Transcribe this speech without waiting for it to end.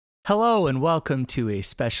Hello and welcome to a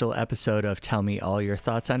special episode of Tell Me All Your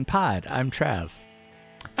Thoughts on Pod. I'm Trav.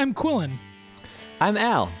 I'm Quillen. I'm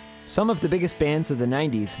Al. Some of the biggest bands of the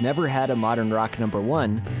 90s never had a modern rock number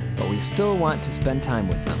one, but we still want to spend time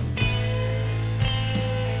with them.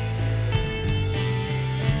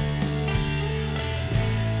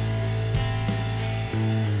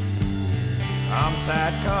 I'm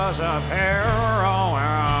sad 'cause of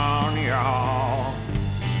heroin, y'all.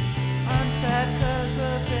 I'm sad 'cause of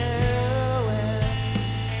heroin.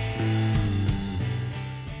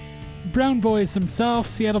 Brown Boys themselves,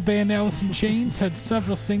 Seattle band Alice in Chains, had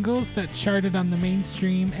several singles that charted on the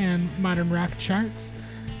mainstream and modern rock charts,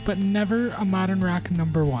 but never a modern rock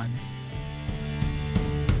number one.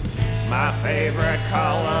 My favorite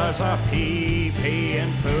colors are pee-pee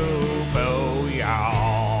and poo-poo,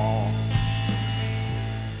 y'all.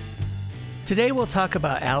 Today we'll talk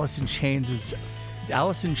about Alice in Chains'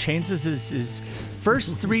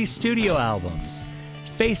 first three studio albums,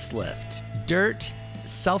 Facelift, Dirt,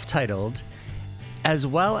 Self-Titled, as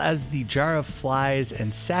well as the Jar of Flies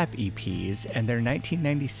and Sap EPs and their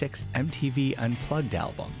 1996 MTV Unplugged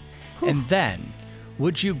album. And then,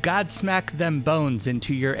 would you Godsmack them bones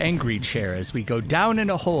into your angry chair as we go down in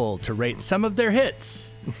a hole to rate some of their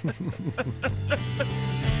hits?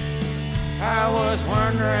 I was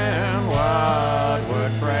wondering what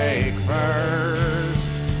would break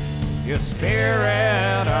first, your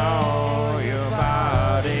spirit or your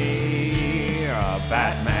body, or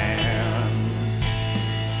Batman.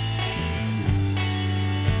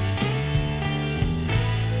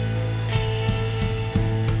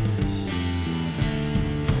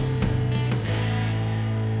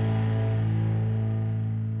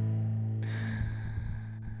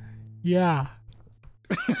 Yeah.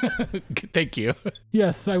 Thank you.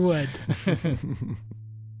 Yes, I would.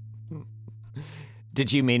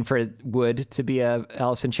 Did you mean for wood to be a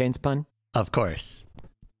Alice in Chains pun? Of course.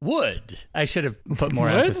 Would. I should have put more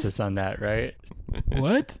What? emphasis on that, right?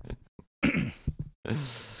 What?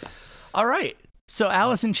 All right. So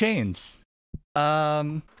Alice in Chains.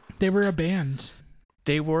 They were a band.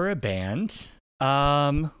 They were a band.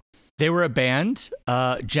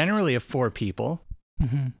 Generally of four people.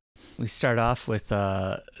 Mm-hmm. We start off with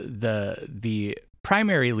the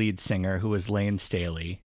primary lead singer, who was Lane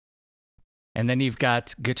Staley. And then you've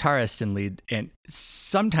got guitarist and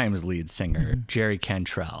sometimes lead singer, Jerry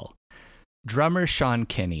Cantrell. Drummer Sean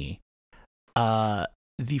Kinney. The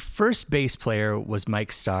first bass player was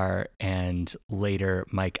Mike Starr and later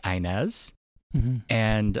Mike Inez. Mm-hmm.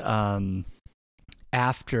 And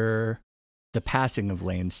after the passing of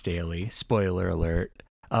Lane Staley, spoiler alert,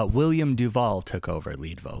 William Duvall took over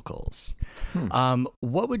lead vocals.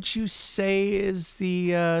 What would you say is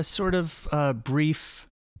the sort of brief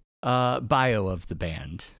bio of the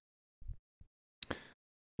band?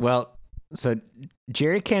 Well, so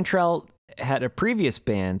Jerry Cantrell had a previous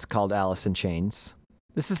band called Alice in Chains.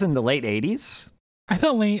 This is in the late 80s. I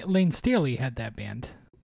thought Lane Staley had that band.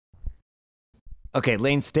 Okay,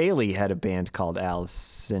 Lane Staley had a band called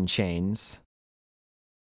Alice in Chains.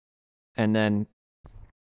 And then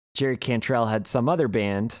Jerry Cantrell had some other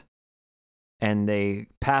band, and they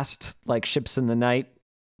passed like ships in the night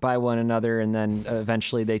by one another, and then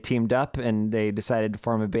eventually they teamed up and they decided to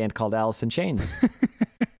form a band called Alice in Chains.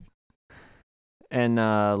 And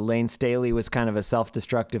Lane Staley was kind of a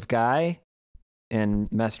self-destructive guy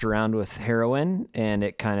and messed around with heroin, and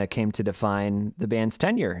it kind of came to define the band's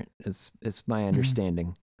tenure, is my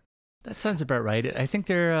understanding. That sounds about right. I think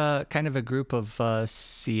they're kind of a group of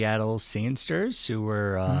Seattle scenesters who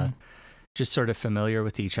were just sort of familiar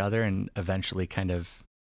with each other and eventually kind of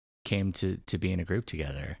came to be in a group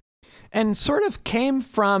together. And sort of came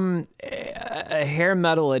from a hair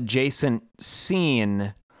metal adjacent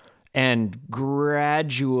scene and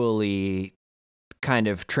gradually kind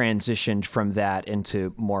of transitioned from that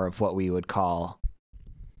into more of what we would call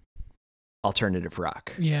alternative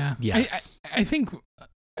rock. Yeah. Yes. I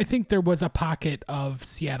think there was a pocket of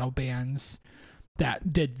Seattle bands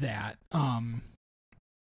that did that. I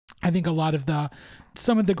think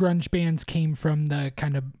some of the grunge bands came from the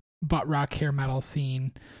kind of butt rock hair metal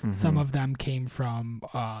scene. Mm-hmm. Some of them came from,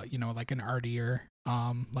 like an artier,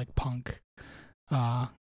 like punk,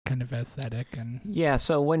 kind of aesthetic. And Yeah,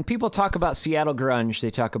 so when people talk about Seattle grunge, they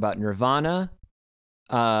talk about Nirvana,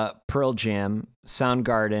 Pearl Jam,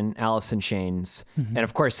 Soundgarden, Alice in Chains, and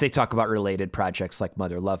of course they talk about related projects like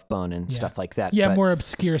Mother Love Bone and stuff like that. Yeah, but, more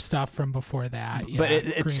obscure stuff from before that. Yeah, but it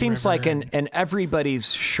Green seems River like in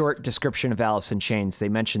everybody's short description of Alice in Chains, they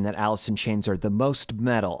mention that Alice in Chains are the most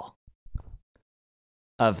metal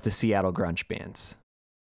of the Seattle grunge bands.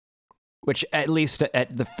 which at least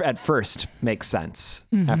at first makes sense.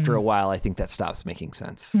 After a while, I think that stops making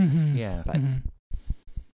sense. Yeah. But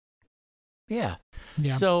Yeah.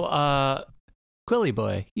 Yeah. So, Quilly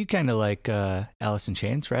Boy, you kind of like Alice in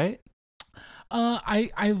Chains, right?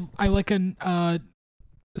 I like a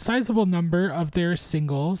sizable number of their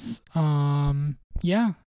singles.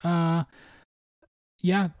 Yeah.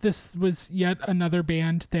 This was yet another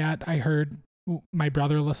band that I heard my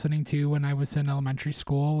brother listening to when I was in elementary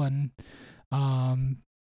school, and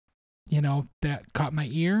that caught my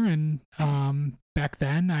ear, and back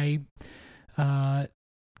then I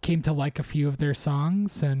came to like a few of their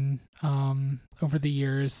songs, and over the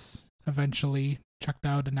years eventually checked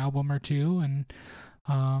out an album or two, and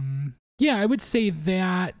I would say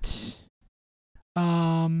that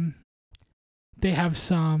they have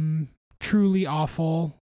some truly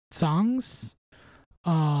awful songs.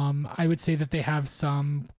 I would say that they have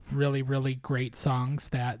some really, really great songs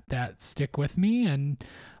that stick with me, and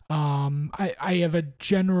I have a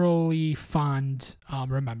generally fond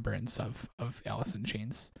remembrance of Alice in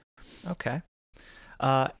Chains. Okay.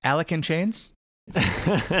 Alec in Chains?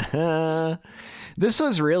 This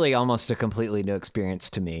was really almost a completely new experience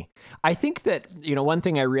to me. I think that, one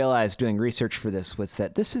thing I realized doing research for this was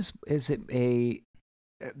that this is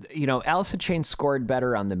Alice in Chains scored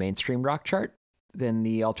better on the mainstream rock chart than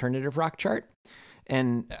the alternative rock chart.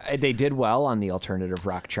 And they did well on the alternative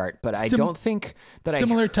rock chart, but I don't think that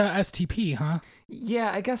similar to STP, huh?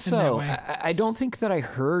 Yeah, I guess In that so. way. I don't think that I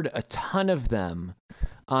heard a ton of them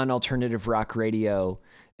on alternative rock radio.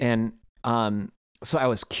 And so I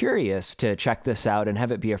was curious to check this out and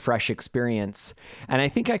have it be a fresh experience. And I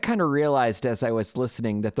think I kind of realized as I was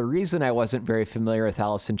listening that the reason I wasn't very familiar with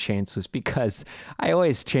Alice in Chains was because I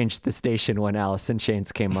always changed the station when Alice in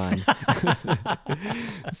Chains came on.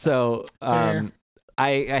 So I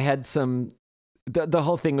had some... The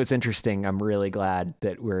whole thing was interesting. I'm really glad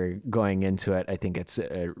that we're going into it. I think it's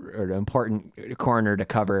an important corner to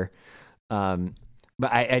cover.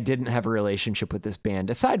 But I didn't have a relationship with this band,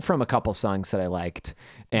 aside from a couple songs that I liked.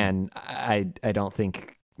 And I don't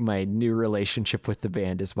think my new relationship with the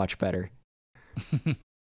band is much better.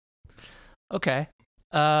 Okay.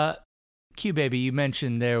 Q Baby, you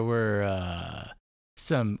mentioned there were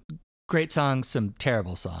some great songs, some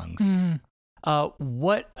terrible songs.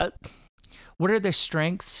 What are their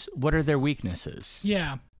strengths? What are their weaknesses?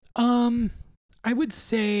 Yeah. I would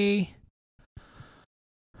say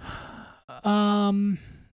I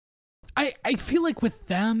feel like with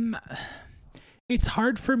them it's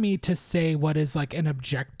hard for me to say what is like an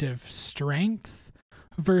objective strength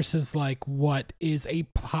versus like what is a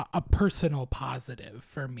personal positive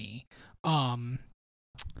for me. I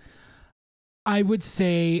would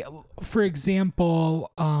say, for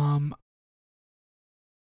example,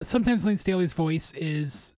 sometimes Lane Staley's voice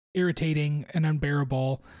is irritating and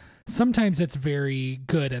unbearable. Sometimes it's very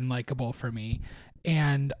good and likable for me.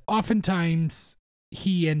 And oftentimes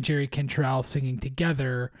he and Jerry Cantrell singing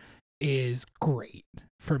together is great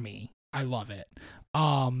for me. I love it.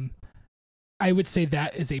 I would say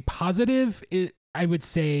that is a positive. I would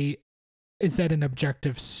say, is that an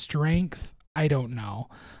objective strength? I don't know.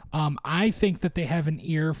 I think that they have an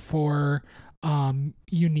ear for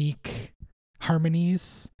unique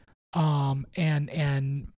harmonies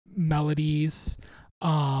and melodies.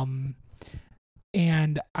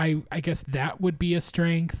 And I guess that would be a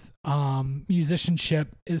strength.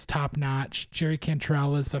 Musicianship is top notch. Jerry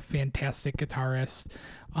Cantrell is a fantastic guitarist.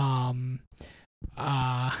 I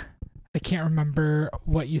can't remember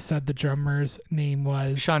what you said the drummer's name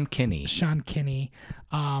was. Sean Kinney. Sean Kinney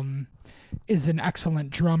is an excellent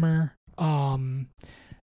drummer.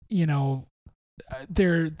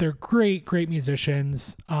 They're great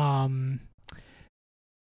musicians.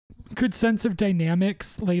 Good sense of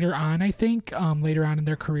dynamics later on, I think. Later on in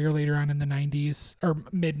their career, later on in the 90s or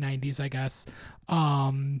mid 90s, I guess.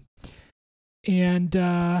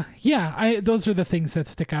 Those are the things that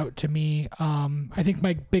stick out to me. I think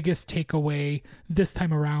my biggest takeaway this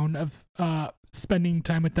time around of spending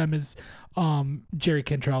time with them is Jerry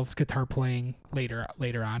Cantrell's guitar playing later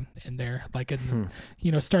on in there, like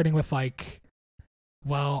starting with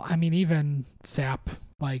even Sap,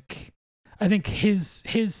 like I think his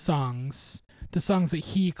songs, the songs that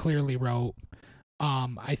he clearly wrote,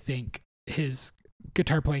 I think his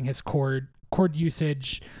guitar playing, his chord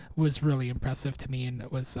usage was really impressive to me, and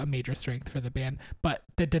it was a major strength for the band, but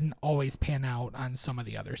that didn't always pan out on some of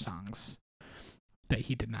the other songs that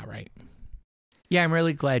he did not write. Yeah, I'm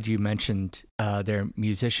really glad you mentioned their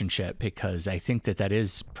musicianship, because I think that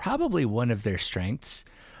is probably one of their strengths.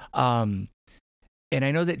 and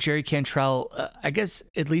I know that Jerry Cantrell, I guess,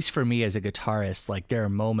 at least for me as a guitarist, like there are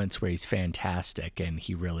moments where he's fantastic and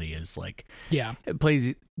he really is like,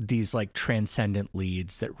 plays these like transcendent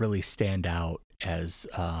leads that really stand out as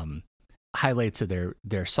highlights of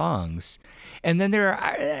their songs. And then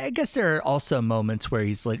I guess there are also moments where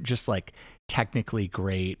he's like just like technically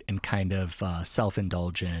great and kind of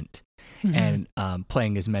self-indulgent and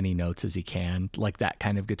playing as many notes as he can, like that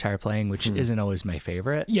kind of guitar playing, which isn't always my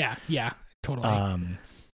favorite. Yeah, totally.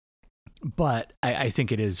 But I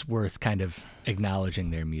think it is worth kind of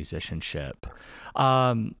acknowledging their musicianship.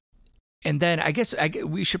 And then I guess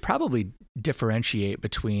we should probably differentiate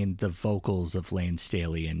between the vocals of Lane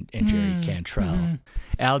Staley and Jerry Cantrell.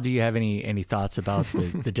 Al, do you have any thoughts about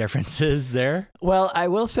the differences there? Well, I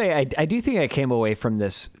will say I do think I came away from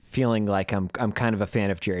this feeling like I'm kind of a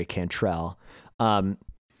fan of Jerry Cantrell.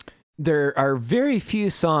 There are very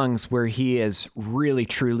few songs where he is really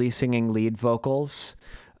truly singing lead vocals.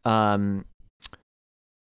 I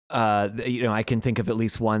can think of at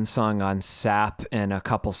least one song on Sap and a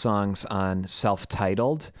couple songs on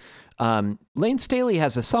Self-Titled. Lane Staley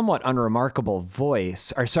has a somewhat unremarkable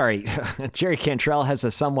voice. Or sorry, Jerry Cantrell has a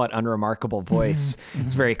somewhat unremarkable voice.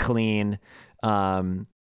 It's very clean. No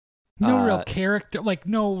real character, like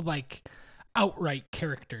no like outright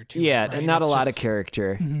character to it, right? Not a lot of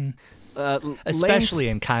character. Especially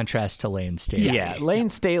in contrast to Lane Staley. Lane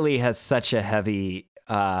Staley has such a heavy...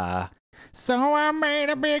 So I made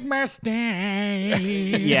a big mistake.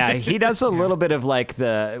 Yeah, he does a little bit of like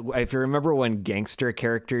if you remember when gangster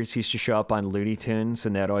characters used to show up on Looney Tunes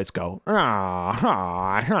and they'd always go, and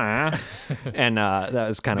that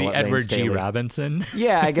was kind of the what Edward Lane G. Robinson.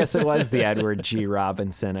 Yeah, I guess it was the Edward G.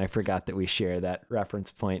 Robinson. I forgot that we share that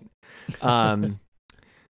reference point.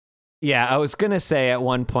 Yeah, I was going to say at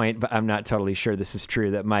one point, but I'm not totally sure this is true,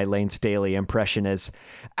 that my Lane Staley impression is,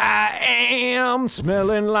 I am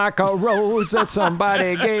smelling like a rose that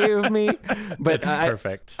somebody gave me. But That's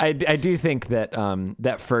perfect. I do think that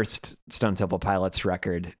that first Stone Temple Pilots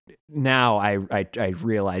record, now I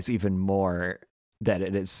realize even more that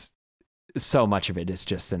it is, so much of it is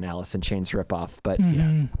just an Alice in Chains ripoff. But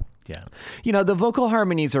yeah. The vocal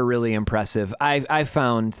harmonies are really impressive. I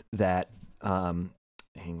found that...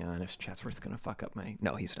 hang on, if Chatsworth's going to fuck up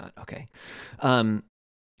no, he's not. Okay.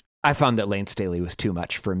 I found that Lane Staley was too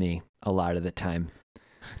much for me a lot of the time.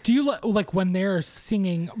 Do you like when they're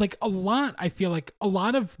singing, like a lot, I feel like a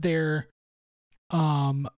lot of their,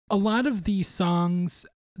 a lot of these songs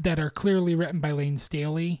that are clearly written by Lane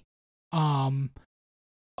Staley,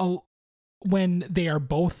 when they are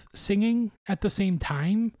both singing at the same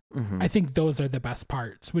time, I think those are the best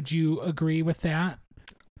parts. Would you agree with that?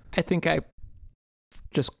 I think I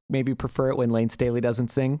just maybe prefer it when Lane Staley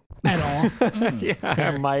doesn't sing at all.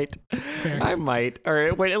 I might. I might, or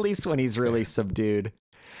at least when he's really subdued.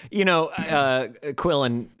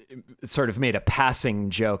 Quillen sort of made a passing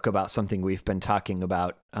joke about something we've been talking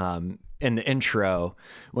about in the intro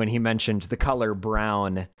when he mentioned the color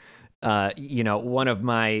brown. One of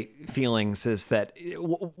my feelings is that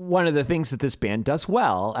one of the things that this band does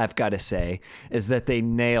well, I've got to say, is that they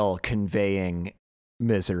nail conveying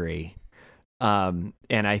misery. And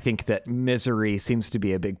I think that misery seems to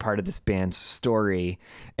be a big part of this band's story.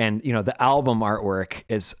 And, the album artwork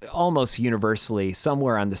is almost universally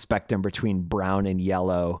somewhere on the spectrum between brown and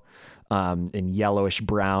yellow, and yellowish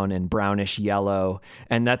brown and brownish yellow.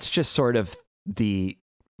 And that's just sort of the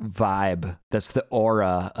vibe. That's the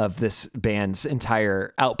aura of this band's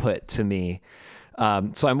entire output to me.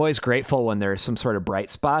 So I'm always grateful when there are some sort of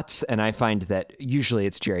bright spots. And I find that usually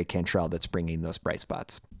it's Jerry Cantrell that's bringing those bright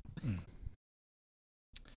spots.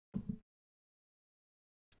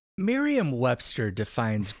 Merriam-Webster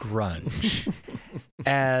defines grunge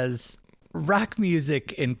as rock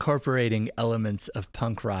music incorporating elements of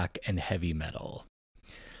punk rock and heavy metal.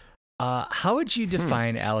 How would you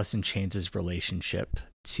define Alice in Chains' relationship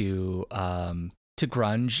to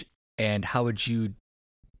grunge, and how would you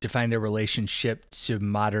define their relationship to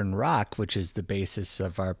modern rock, which is the basis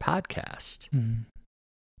of our podcast?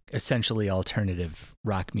 Essentially alternative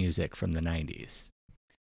rock music from the 90s.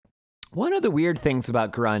 One of the weird things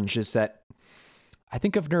about grunge is that I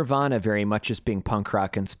think of Nirvana very much as being punk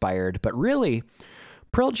rock inspired, but really,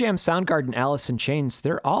 Pearl Jam, Soundgarden, Alice in Chains,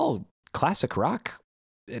 they're all classic rock.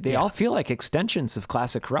 They all feel like extensions of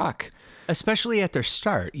classic rock. Especially at their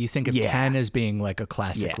start. You think of 10 as being like a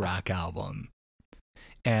classic rock album.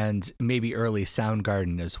 And maybe early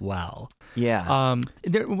Soundgarden as well. Yeah.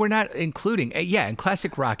 We're not including... and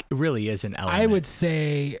classic rock really is an element. I would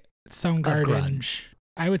say Soundgarden... of grunge.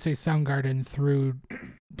 I would say Soundgarden through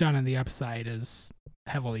Down on the Upside is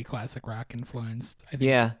heavily classic rock influenced. I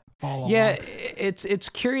think all Yeah, along. it's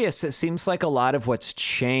curious. It seems like a lot of what's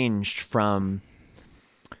changed from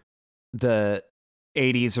the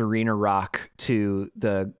 80s arena rock to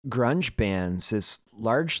the grunge bands is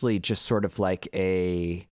largely just sort of like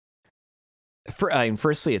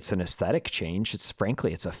firstly, it's an aesthetic change. It's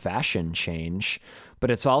a fashion change,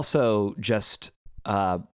 but it's also just,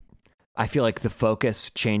 I feel like the focus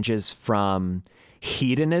changes from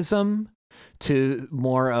hedonism to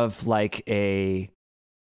more of like a,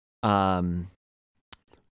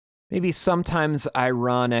 maybe sometimes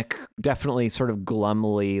ironic, definitely sort of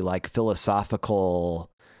glumly like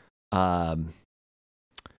philosophical,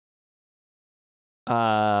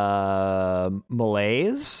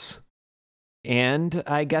 malaise, and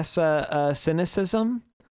I guess a cynicism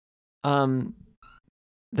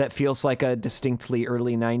that feels like a distinctly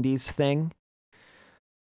early 90s thing.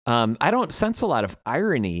 I don't sense a lot of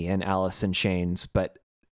irony in Alice in Chains, but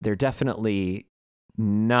they're definitely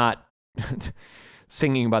not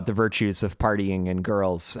singing about the virtues of partying and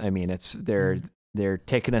girls. I mean, they're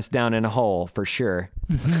taking us down in a hole for sure.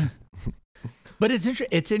 But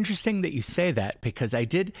it's interesting that you say that, because I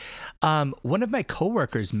did. One of my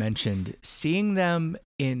coworkers mentioned seeing them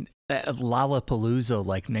in Lollapalooza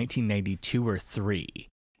like 1992 or 3,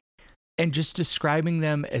 and just describing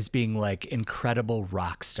them as being like incredible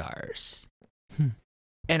rock stars.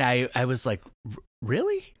 And I was like,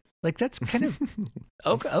 really? Like, that's kind of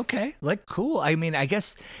okay, like, cool. I mean, I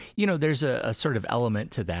guess, there's a sort of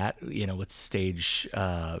element to that, with stage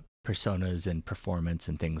personas and performance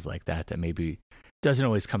and things like that maybe doesn't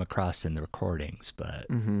always come across in the recordings. But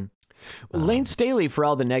Lane Staley, for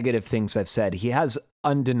all the negative things I've said, he has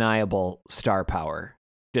undeniable star power.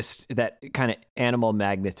 Just that kind of animal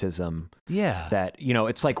magnetism. Yeah. That,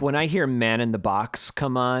 it's like when I hear Man in the Box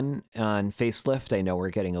come on Facelift, I know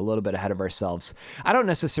we're getting a little bit ahead of ourselves. I don't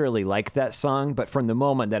necessarily like that song, but from the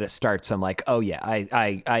moment that it starts, I'm like, oh yeah,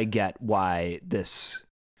 I get why this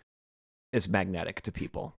is magnetic to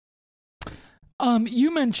people.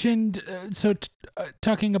 You mentioned,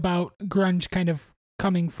 talking about grunge kind of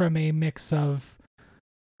coming from a mix of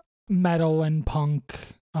metal and punk,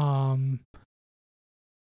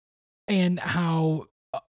 and how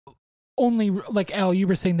only, like, Al, you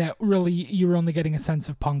were saying that really you were only getting a sense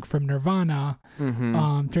of punk from Nirvana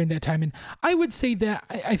during that time. And I would say that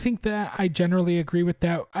I think that I generally agree with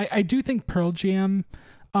that. I do think Pearl Jam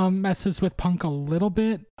messes with punk a little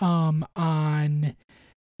bit on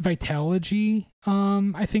Vitalogy.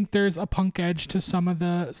 I think there's a punk edge to some of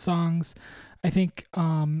the songs. I think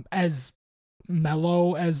as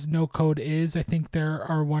mellow as No Code is, I think there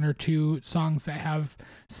are one or two songs that have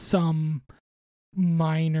some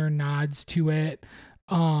minor nods to it.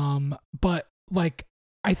 But like,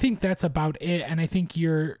 I think that's about it. And I think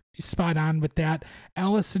you're spot on with that.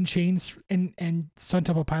 Alice in Chains and Stone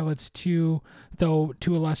Temple Pilots too, though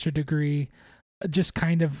to a lesser degree, just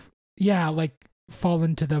kind of, like fall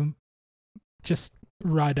into the just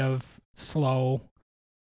rut of slow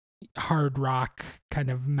hard rock kind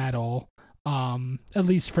of metal, at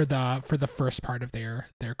least for the first part of their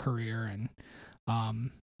career. And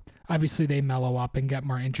obviously they mellow up and get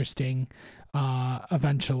more interesting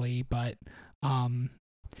eventually, but I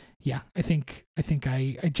think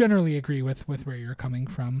I generally agree with where you're coming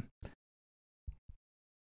from.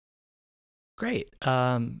 Great.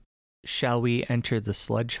 Shall we enter the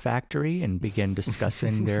Sludge Factory and begin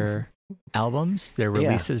discussing their albums, their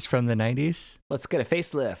releases from the 90s? Let's get a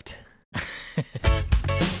facelift.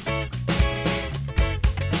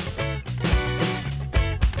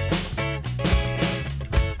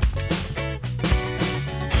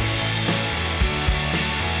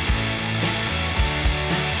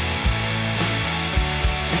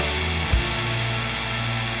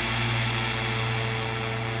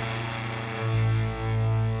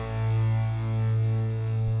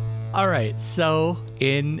 All right, so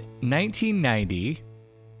in 1990,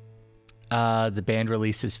 the band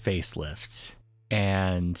releases Facelift,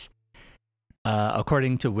 and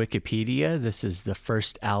according to Wikipedia, this is the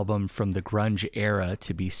first album from the grunge era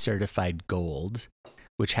to be certified gold,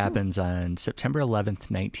 which happens on September 11th,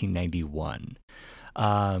 1991.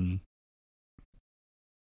 I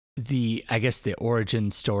guess the origin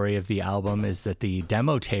story of the album is that the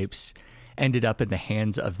demo tapes ended up in the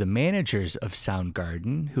hands of the managers of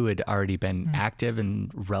Soundgarden, who had already been active and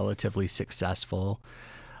relatively successful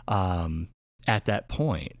at that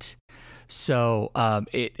point. So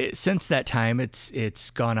since that time, it's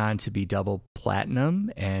gone on to be double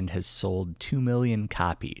platinum and has sold 2 million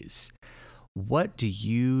copies. What do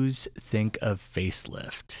you think of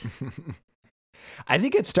Facelift? I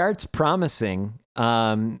think it starts promising.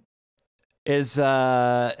 Is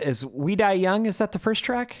We Die Young, is that the first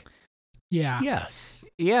track? Yeah. Yes.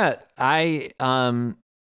 Yeah,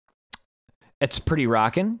 it's pretty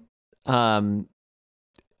rockin'.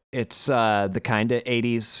 It's the kind of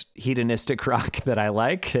 80s hedonistic rock that I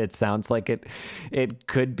like. It sounds like it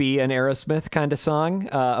could be an Aerosmith kind of song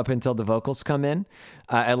up until the vocals come in.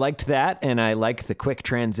 I liked that, and I like the quick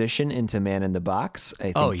transition into Man in the Box.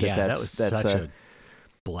 I think that's such a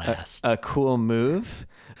blast. A cool move.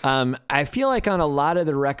 I feel like on a lot of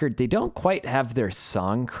the record, they don't quite have their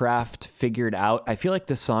songcraft figured out. I feel like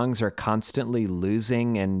the songs are constantly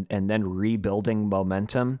losing and then rebuilding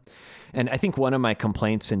momentum. And I think one of my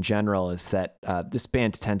complaints in general is that this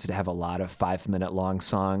band tends to have a lot of 5-minute long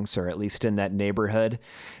songs, or at least in that neighborhood.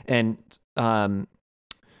 And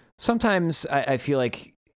sometimes I feel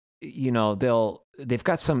like, they've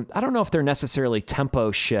got some, I don't know if they're necessarily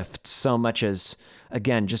tempo shifts so much as,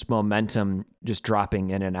 again, just momentum just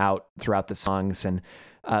dropping in and out throughout the songs. And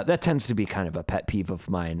that tends to be kind of a pet peeve of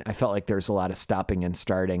mine. I felt like there's a lot of stopping and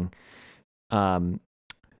starting.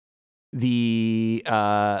 The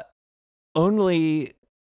only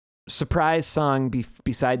surprise song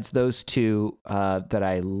besides those two that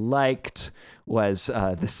I liked was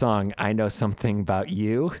the song I Know Something About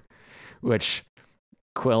You, which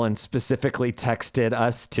Quillen specifically texted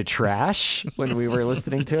us to trash when we were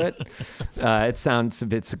listening to it. It's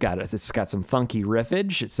got some funky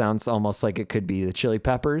riffage. It sounds almost like it could be the Chili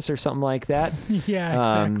Peppers or something like that.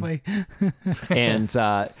 Yeah, exactly. And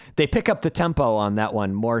they pick up the tempo on that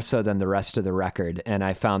one more so than the rest of the record, and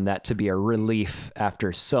I found that to be a relief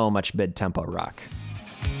after so much mid-tempo rock.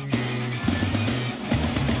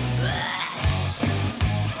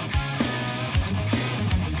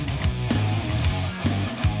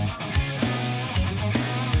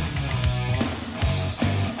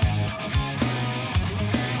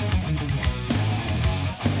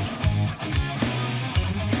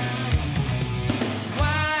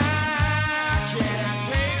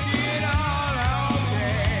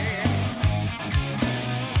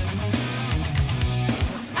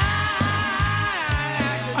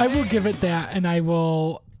 I will give it that, and I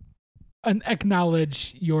will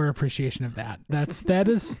acknowledge your appreciation of that. That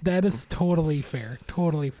is totally fair.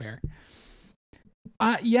 Totally fair.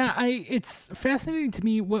 It's fascinating to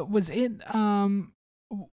me. What was it?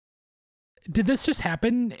 Did this just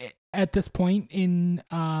happen at this point in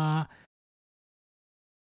pop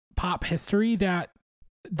history that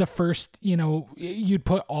the first, you'd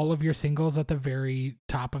put all of your singles at the very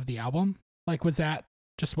top of the album? Like, was that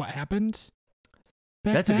just what happened?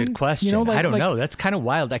 That's a good question. I don't know. That's kind of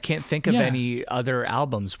wild. I can't think of Yeah. any other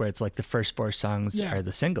albums where it's like the first 4 songs are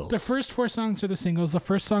the singles. The first 4 songs are the singles. The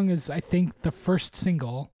first song is, I think, the first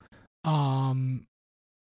single. I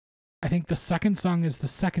think the second song is the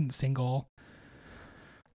second single.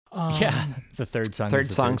 The third song is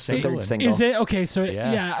the third single. Is it? Okay, so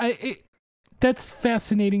that's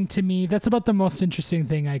fascinating to me. That's about the most interesting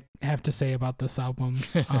thing I have to say about this album.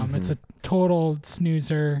 It's a total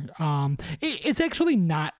snoozer. It's actually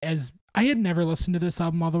not as... I had never listened to this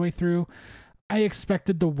album all the way through. I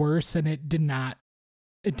expected the worst, and it did not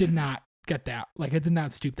get that. Like, it did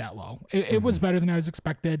not stoop that low. It was better than I was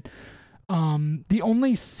expected. The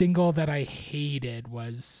only single that I hated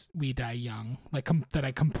was We Die Young, that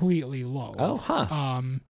I completely loathed. Oh, huh.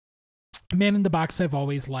 Man in the Box I've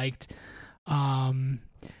always liked.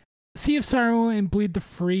 Sea of Sorrow and Bleed the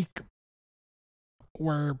Freak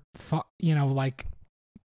were,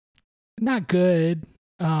 not good.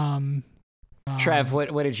 Trev,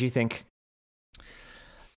 what did you think?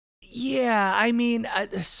 Yeah, I mean,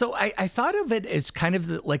 so I thought of it as kind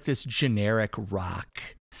of like this generic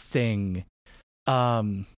rock thing.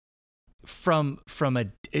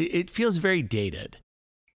 It feels very dated.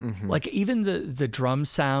 Mm-hmm. Like even the drum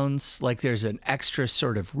sounds, like there's an extra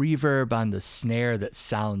sort of reverb on the snare that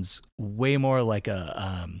sounds way more like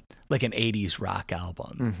an 80s rock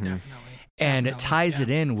album. Mm-hmm. Definitely. And it ties it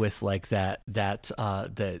in with like the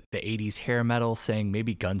 80s hair metal thing,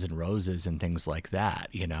 maybe Guns N' Roses and things like that,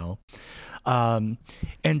 And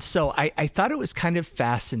so I thought it was kind of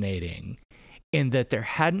fascinating in that there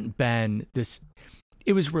hadn't been this.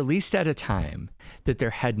 It was released at a time that there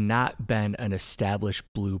had not been an established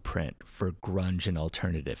blueprint for grunge and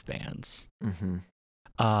alternative bands.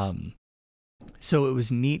 Mm-hmm. So it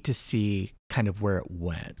was neat to see kind of where it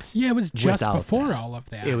went. Yeah, it was just before all of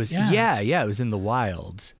that. It was, it was in the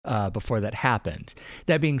wild before that happened.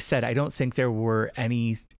 That being said, I don't think there were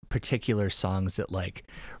any particular songs that like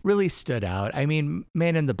really stood out. I mean,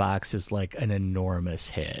 Man in the Box is like an enormous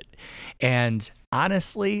hit. And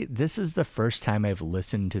honestly, this is the first time I've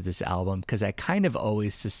listened to this album because I kind of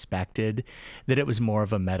always suspected that it was more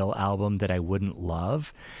of a metal album that I wouldn't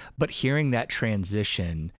love. But hearing that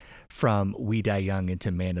transition from We Die Young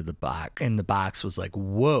into Man in the Box was like,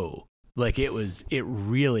 whoa. Like it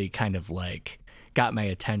really kind of like got my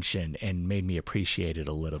attention and made me appreciate it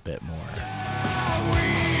a little bit more.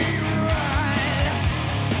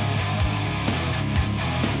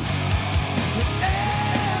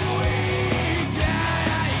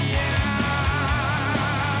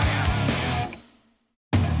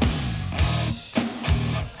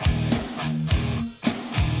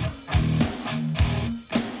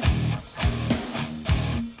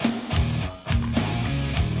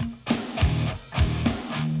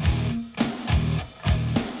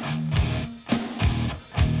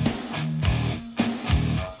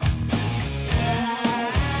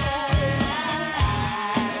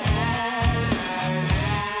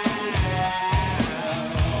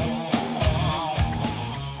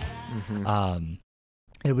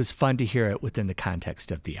 It was fun to hear it within the context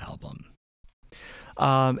of the album.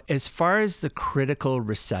 As far as the critical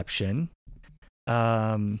reception,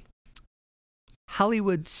 Hollywood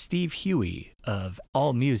Steve Huey of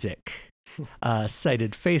AllMusic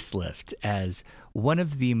cited Facelift as one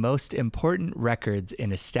of the most important records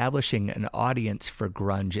in establishing an audience for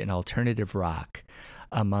grunge and alternative rock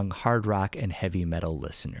among hard rock and heavy metal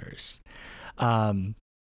listeners.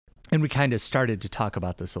 And we kind of started to talk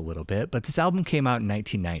about this a little bit, but this album came out in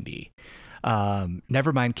 1990.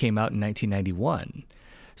 Nevermind came out in 1991.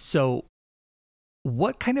 So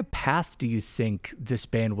what kind of path do you think this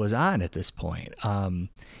band was on at this point?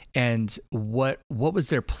 And what was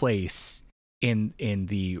their place in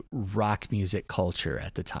the rock music culture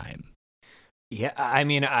at the time? Yeah, I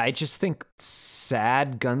mean, I just think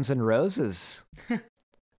sad Guns N' Roses.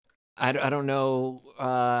 I don't know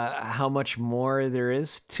how much more there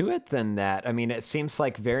is to it than that. I mean, it seems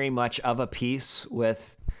like very much of a piece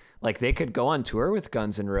with, like, they could go on tour with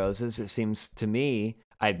Guns N' Roses. It seems to me,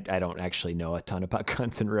 I don't actually know a ton about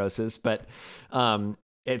Guns N' Roses, but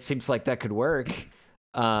it seems like that could work.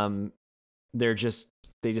 They just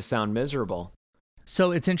sound miserable.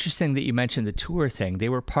 So it's interesting that you mentioned the tour thing. They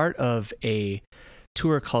were part of a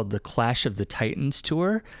tour called the Clash of the Titans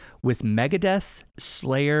tour with Megadeth,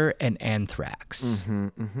 Slayer, and Anthrax.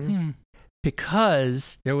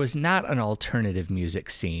 Because there was not an alternative music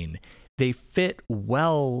scene, they fit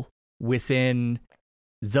well within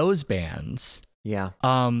those bands. Yeah.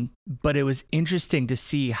 But it was interesting to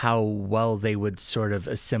see how well they would sort of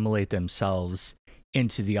assimilate themselves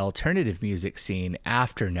into the alternative music scene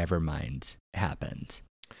after Nevermind happened.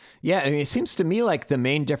 Yeah, I mean, it seems to me like the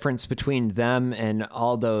main difference between them and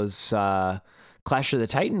all those Clash of the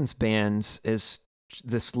Titans bands is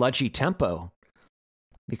the sludgy tempo.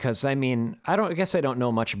 Because I mean, I guess I don't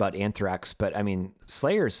know much about Anthrax, but I mean,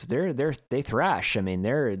 Slayers, they thrash. I mean,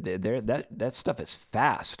 that stuff is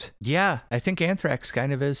fast. Yeah, I think Anthrax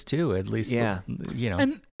kind of is too. At least, yeah,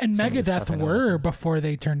 And Megadeth were before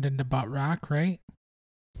they turned into butt rock, right?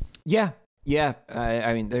 Yeah.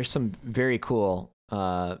 I mean, there's some very cool,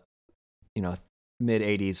 mid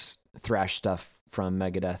 '80s thrash stuff from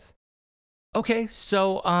Megadeth. Okay,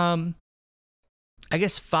 so I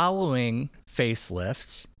guess following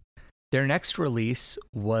Facelifts, their next release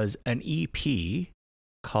was an EP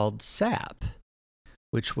called Sap,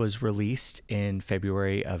 which was released in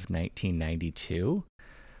February of 1992.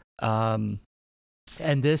 And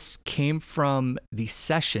this came from the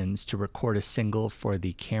sessions to record a single for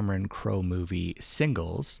the Cameron Crowe movie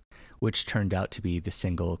Singles, which turned out to be the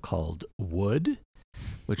single called Wood,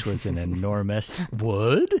 which was an enormous hit.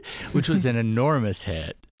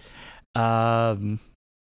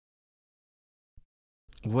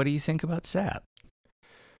 What do you think about Sap?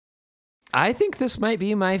 I think this might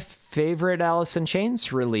be my favorite Alice in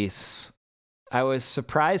Chains release. I was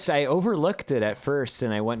surprised. I overlooked it at first,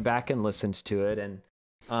 and I went back and listened to it, and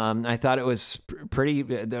I thought it was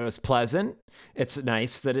that it was pleasant. It's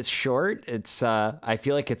nice that it's short. It's I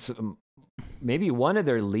feel like it's maybe one of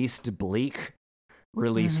their least bleak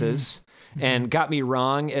releases. And Got Me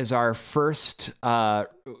Wrong as our first,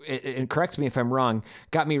 and correct me if I'm wrong,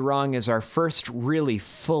 Got Me Wrong as our first really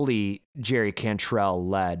fully Jerry Cantrell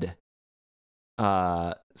led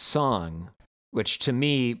song, which to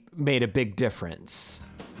me made a big difference.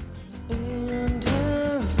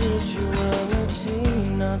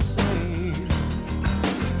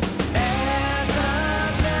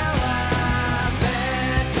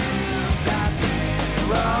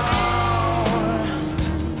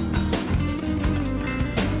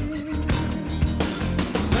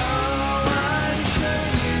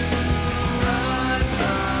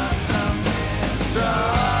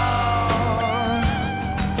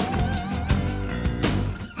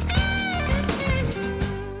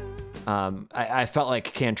 I felt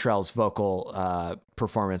like Cantrell's vocal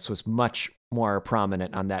performance was much more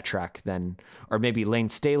prominent on that track than, or maybe Lane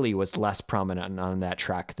Staley was less prominent on that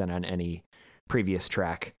track than on any previous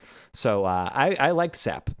track. So I liked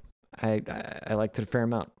Sap. I liked it a fair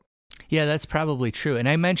amount. Yeah, that's probably true. And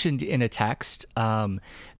I mentioned in a text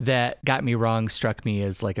that Got Me Wrong struck me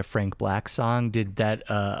as like a Frank Black song. Did that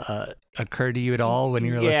occur to you at all when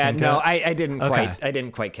you were listening to it? I didn't Okay. I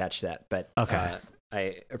didn't quite catch that, but Okay.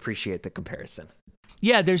 I appreciate the comparison.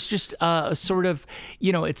 Yeah, there's just a sort of,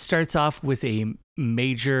 it starts off with a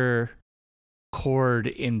major chord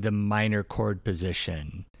in the minor chord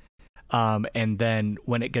position. And then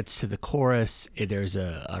when it gets to the chorus, there's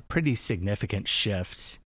a pretty significant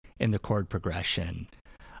shift in the chord progression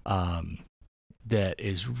that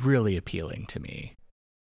is really appealing to me.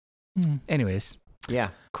 Anyways. Yeah,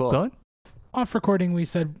 cool. Going? Off recording, we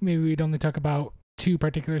said maybe we'd only talk about 2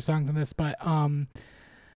 particular songs in this, but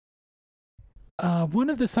one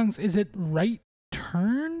of the songs, is it Right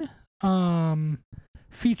Turn?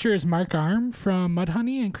 Features Mark Arm from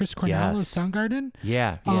Mudhoney and Chris Cornell of Yes. Soundgarden.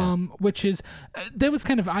 Yeah. Which is, that was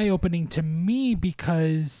kind of eye-opening to me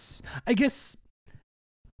because I guess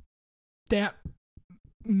that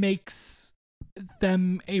makes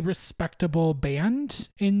them a respectable band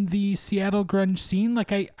in the Seattle grunge scene.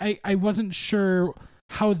 Like I wasn't sure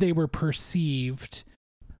how they were perceived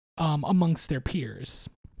amongst their peers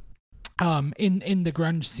in the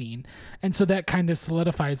grunge scene. And so that kind of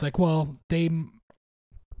solidifies like, well, they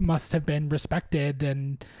must have been respected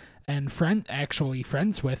and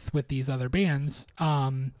friends with these other bands.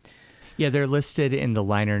 Yeah, they're listed in the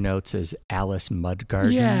liner notes as Alice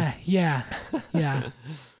Mudgarden. Yeah.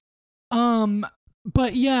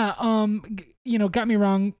 But yeah, Got Me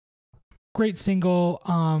Wrong, great single.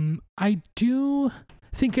 I do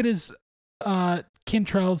think it is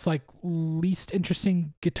Cantrell's like least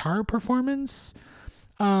interesting guitar performance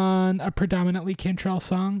on a predominantly Cantrell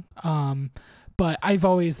song. But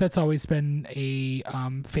that's always been a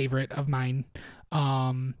favorite of mine.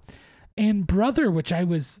 And Brother, which I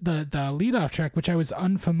was the leadoff track, which I was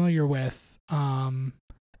unfamiliar with.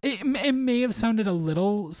 It may have sounded a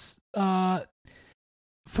little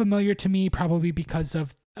familiar to me, probably because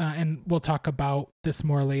of and we'll talk about this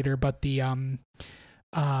more later, but the MTV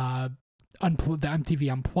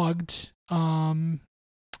Unplugged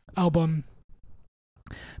album.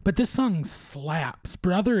 But this song slaps.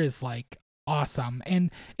 Brother is like awesome. And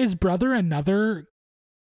is Brother another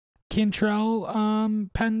Cantrell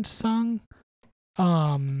penned song?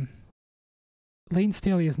 Lane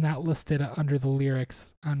Staley is not listed under the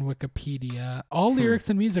lyrics on Wikipedia. All lyrics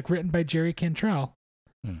and music written by Jerry Cantrell,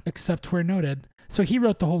 except where noted. So he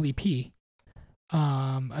wrote the whole EP,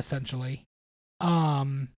 essentially.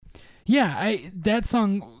 That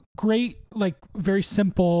song, great, like very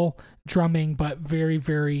simple drumming, but very,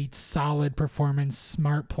 very solid performance,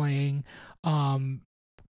 smart playing.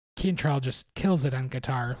 Cantrell just kills it on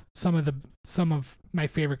guitar. Some of my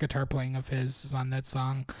favorite guitar playing of his is on that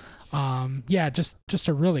song. Just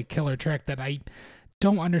a really killer track that I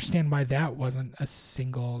don't understand why that wasn't a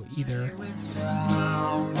single either.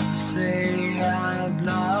 Say I've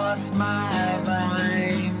lost my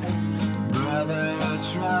mind. Brother,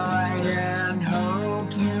 tried and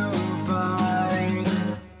hoped to find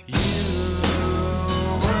you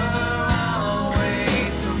were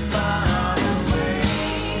always so far away.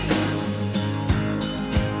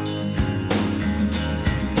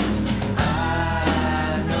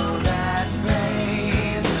 I know that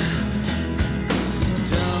pain, so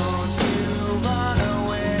don't you run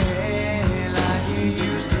away like you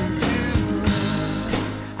used to do.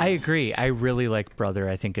 I agree. I really like Brother.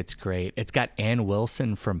 I think it's great. It's got Ann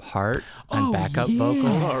Wilson from Heart on backup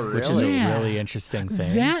vocals, Oh, which is really? a really interesting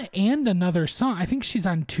thing. That and another song. I think she's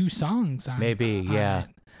on 2 songs. Maybe, yeah.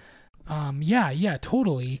 Yeah,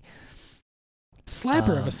 totally.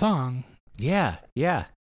 Slapper of a song. Yeah. A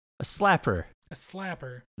slapper. A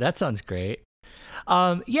slapper. That sounds great.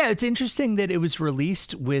 It's interesting that it was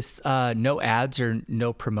released with no ads or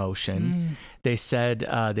no promotion. They said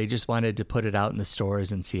they just wanted to put it out in the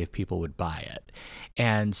stores and see if people would buy it.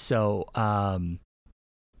 And so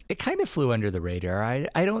it kind of flew under the radar.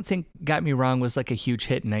 I don't think Got Me Wrong was like a huge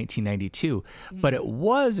hit in 1992, but it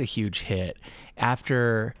was a huge hit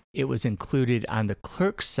after it was included on the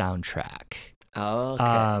Clerks soundtrack. Oh,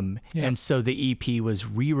 okay. And so the EP was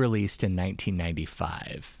re-released in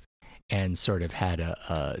 1995 and sort of had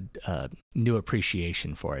a new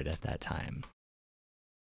appreciation for it at that time.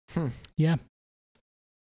 Yeah.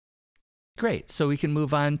 Great. So we can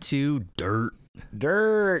move on to Dirt.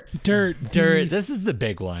 Dirt. Dirt. This is the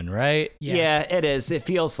big one, right? Yeah, it is. It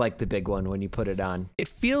feels like the big one when you put it on. It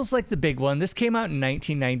feels like the big one. This came out in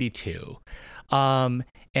 1992.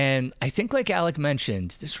 And I think, like Alec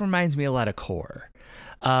mentioned, this reminds me a lot of Core.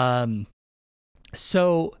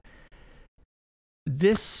 So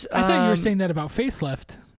this... I thought you were saying that about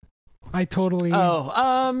Facelift. I totally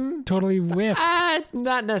whiffed.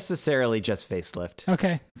 Not necessarily just Facelift.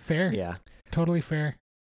 Okay, fair. Yeah. Totally fair.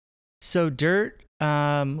 So Dirt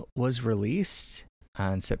was released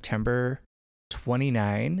on September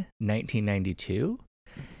 29, 1992.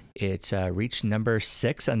 It reached number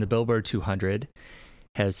 6 on the Billboard 200,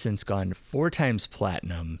 has since gone 4 times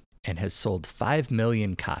platinum, and has sold 5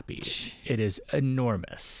 million copies. It is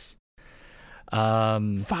enormous.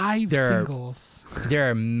 5 singles. There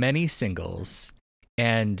are many singles,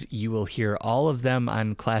 and you will hear all of them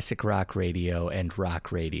on classic rock radio and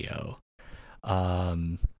rock radio.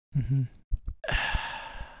 Mm-hmm.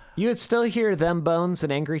 You would still hear Them Bones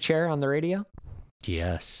and Angry Chair on the radio?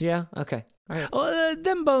 Yes. Yeah, okay. All right. Well,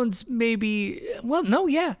 Them Bones maybe. Well, no,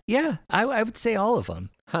 yeah. I would say all of them.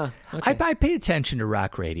 Huh. Okay. I pay attention to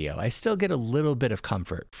rock radio. I still get a little bit of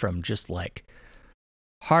comfort from just like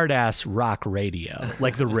hard ass rock radio,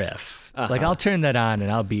 like the riff. Like I'll turn that on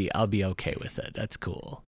and I'll be okay with it. That's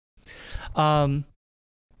cool. I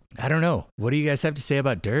don't know. What do you guys have to say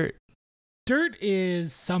about Dirt? Dirt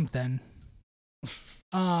is something.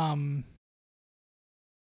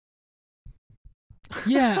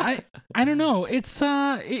 Yeah, I don't know. It's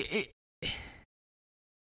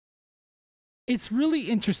it's really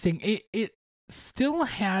interesting. It still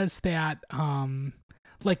has that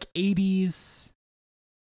like 80s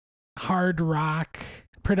hard rock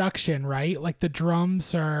production, right? Like the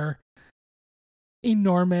drums are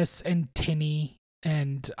enormous and tinny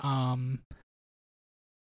and kind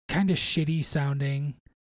of shitty sounding.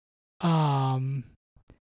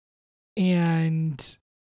 And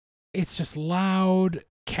it's just loud,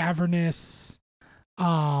 cavernous.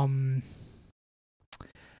 I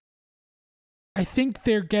think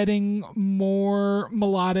they're getting more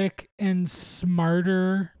melodic and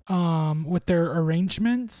smarter with their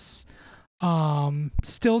arrangements.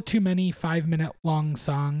 Still too many 5-minute long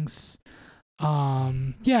songs.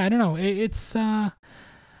 Yeah, I don't know. It's I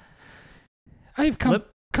have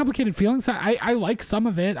complicated feelings. I like some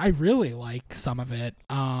of it. I really like some of it.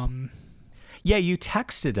 Yeah, you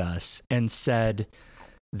texted us and said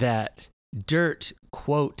that Dirt,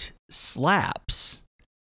 quote, slaps,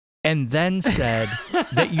 and then said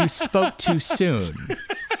that you spoke too soon.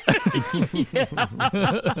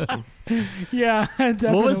 Yeah,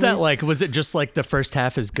 definitely. What was that like? Was it just like the first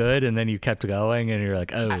half is good and then you kept going and you're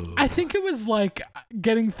like, oh. I think it was like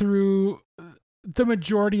getting through the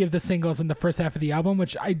majority of the singles in the first half of the album,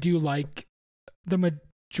 which I do like. The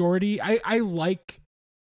majority, I like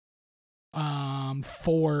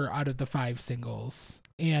 4 out of the 5 singles.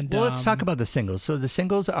 And well, let's talk about the singles. So the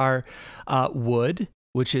singles are Wood,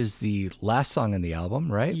 which is the last song in the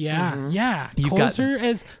album, right? Yeah, Mm-hmm. yeah. You've Closer got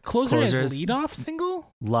as Closer's- lead-off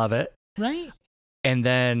single, Love it. right? And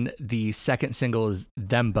then the second single is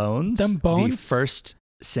Them Bones. Them Bones. The first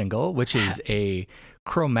single, which is a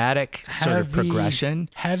chromatic sort of Heavy- progression.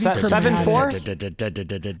 Heavy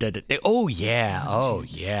 7/4? Oh yeah. Oh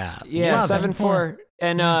yeah. Yeah, Love it. 7/4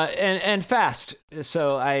 and fast.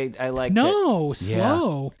 So I liked it. No,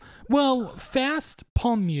 slow. Well, fast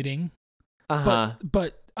palm muting, but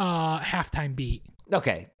halftime beat.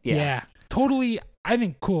 Okay. Yeah. Yeah, totally. I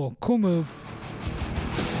think cool move.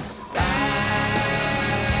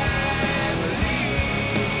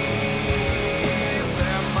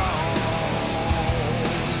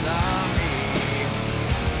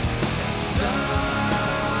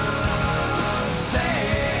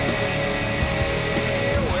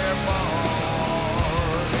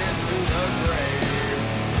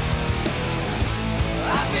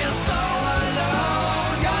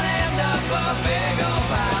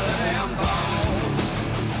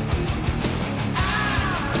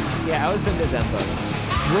 Yeah, I was into Them Bones.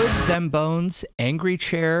 Wood, Them Bones, Angry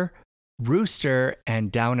Chair, Rooster, and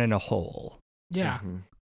Down in a Hole. Yeah.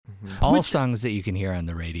 All Which- songs that you can hear on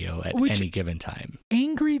the radio at which- any given time.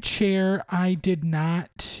 Angry Chair, I did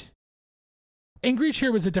not. Angry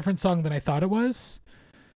Chair was a different song than I thought it was.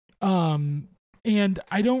 And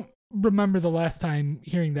I don't remember the last time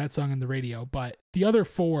hearing that song on the radio, but the other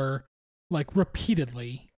 4, like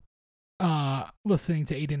repeatedly, listening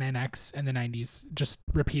to 89X and the 90s, just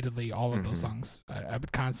repeatedly, all of those songs I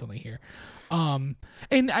would constantly hear.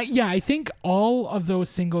 I think all of those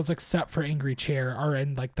singles except for Angry Chair are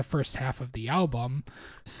in like the first half of the album.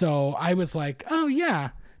 So I was like, oh yeah,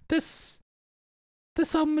 this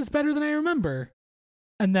this album is better than I remember.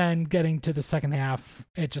 And then getting to the second half,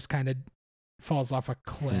 it just kind of falls off a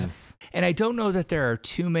cliff. And I don't know that there are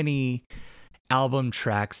too many album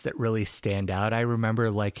tracks that really stand out. I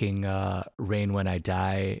remember liking Rain When I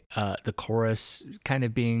Die, the chorus kind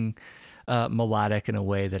of being melodic in a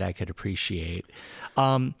way that I could appreciate.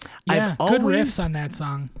 Yeah, I've good always, riffs on that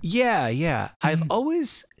song. Yeah. I've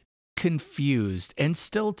always confused, and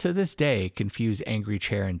still to this day confuse, Angry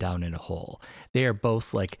Chair and Down in a Hole. They are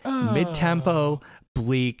both like mid-tempo,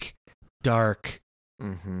 bleak, dark,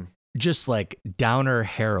 just like downer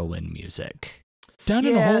heroin music. Down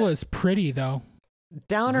in a Hole is pretty though.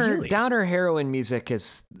 Downer heroin music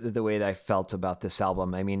is the way that I felt about this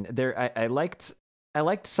album. I mean, I liked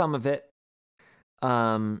some of it.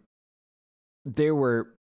 There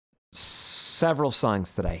were several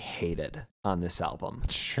songs that I hated on this album.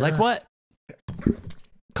 Sure. Like what?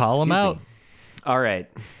 Call them out. All right.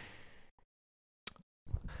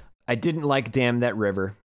 I didn't like Damn That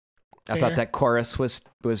River. I thought that chorus was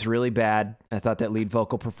really bad. I thought that lead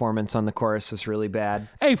vocal performance on the chorus was really bad.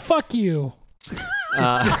 Hey, fuck you.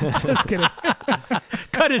 Just kidding.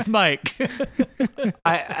 Cut his mic.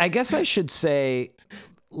 I guess I should say,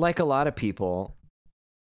 like a lot of people,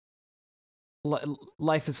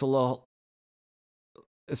 life is a little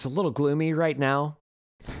gloomy right now.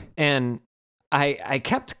 And I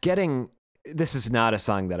kept getting, this is not a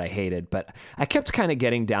song that I hated, but I kept kind of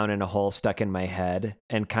getting down in a hole stuck in my head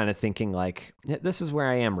and kind of thinking like, this is where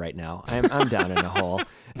I am right now. I'm down in a hole.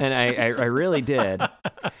 And I really did.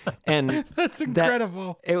 And That's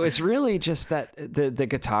incredible. it was really just that the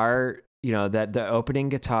guitar, that the opening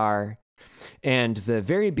guitar and the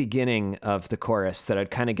very beginning of the chorus that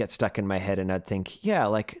I'd kind of get stuck in my head and I'd think, yeah,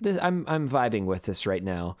 like I'm vibing with this right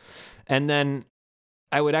now. And then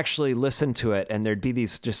I would actually listen to it and there'd be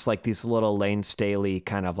these little Lane Staley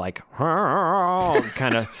kind of like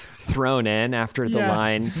kind of thrown in after the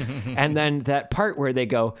lines. And then that part where they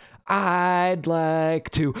go, I'd like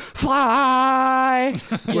to fly,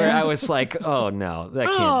 where I was like, oh no, I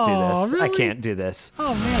can't do this. Really? I can't do this.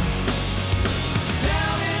 Oh man.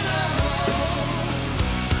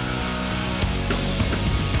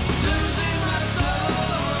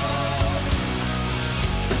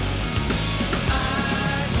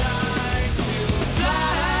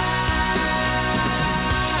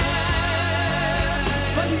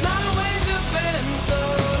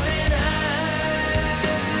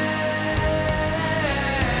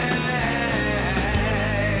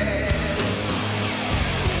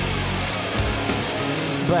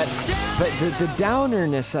 But the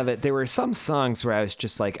downerness of it, there were some songs where I was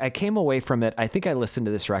just like, I came away from it. I think I listened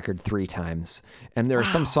to this record 3 times. And there are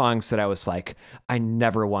some songs that I was like, I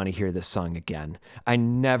never want to hear this song again. I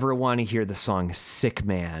never want to hear the song Sick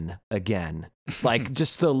Man again. Like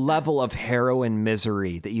just the level of heroin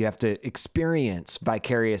misery that you have to experience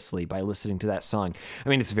vicariously by listening to that song. I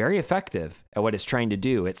mean, it's very effective at what it's trying to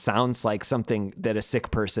do. It sounds like something that a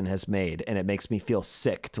sick person has made, and it makes me feel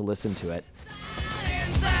sick to listen to it.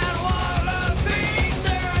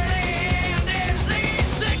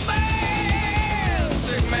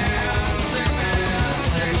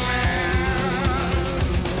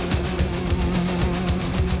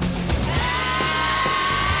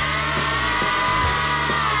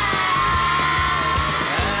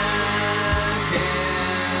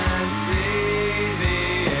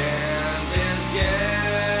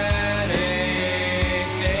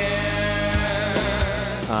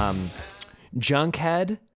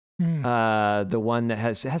 Junkhead, the one that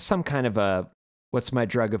has some kind of a what's my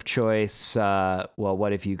drug of choice? Well,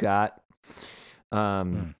 what have you got?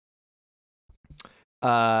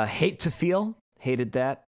 Hate to Feel, hated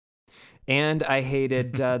that. And I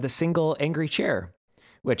hated the single Angry Chair,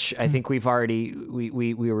 which I think we've already,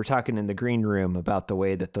 we were talking in the green room about the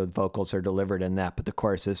way that the vocals are delivered in that, but the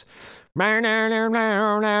chorus is,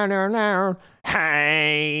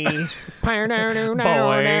 hey,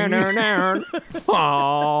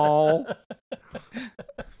 oh.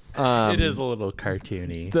 It is a little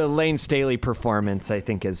cartoony. The Lane Staley performance, I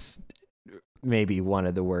think, is maybe one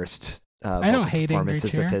of the worst I don't hate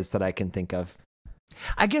performances Angry of Chair. his that I can think of.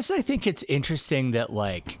 I guess I think it's interesting that,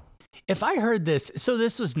 like, if I heard this, so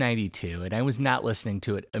this was 92, and I was not listening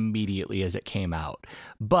to it immediately as it came out.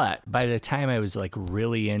 But by the time I was, like,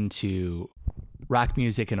 really into rock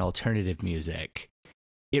music and alternative music,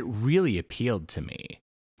 it really appealed to me.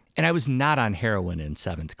 And I was not on heroin in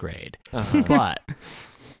 7th grade. But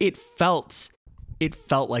it felt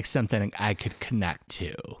like something I could connect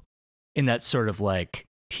to in that sort of, like,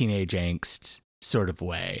 teenage angst sort of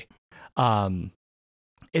way.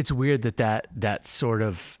 It's weird that sort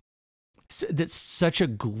of that such a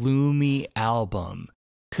gloomy album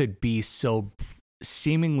could be so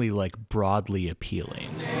seemingly like broadly appealing.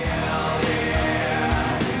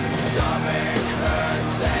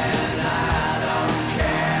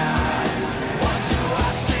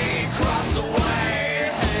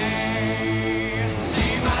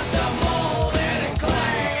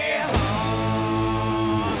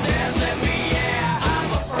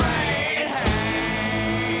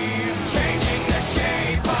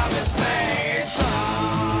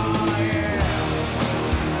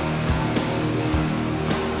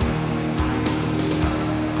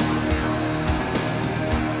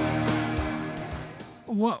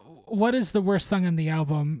 What is the worst song on the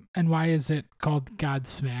album, and why is it called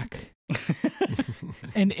Godsmack?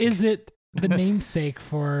 And is it the namesake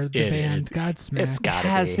for the band Godsmack? It's gotta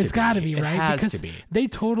be. It's got to be, right? It has because to be. they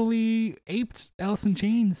totally aped Alice in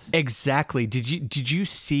Chains. Exactly. Did you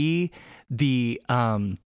see the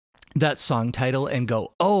that song title and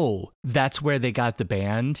go, "Oh, that's where they got the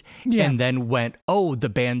band," Yeah. and then went, "Oh, the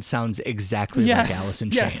band sounds exactly like Alice in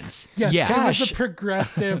Chains." Yes. Yeah. It was Gosh. a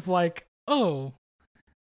progressive, like, oh,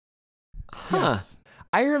 Huh. yes,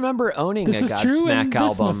 I remember owning this a is true, and Godsmack album.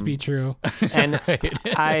 this must be true. And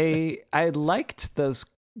Right. I liked those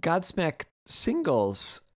Godsmack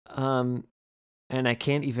singles, and I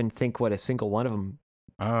can't even think what a single one of them.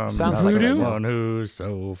 Sounds like Voodoo? one who's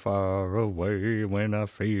so far away when I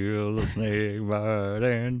feel a snake bite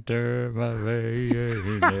enter my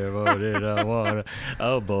vein. Never did I want to.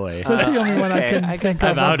 Oh boy. That's the only one I okay, can I think guess of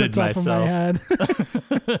I've off the outed top of my myself. head.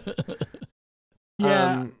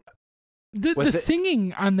 Yeah. The was it-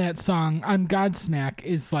 singing on that song on Godsmack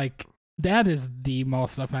is like, that is the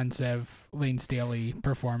most offensive Lane Staley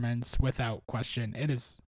performance without question. It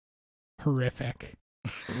is horrific.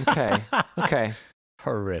 Okay.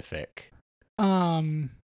 Horrific. But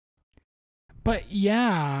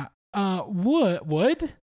yeah,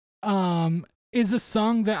 Wood is a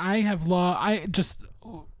song that I have I just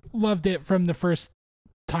loved it from the first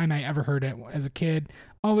time I ever heard it as a kid.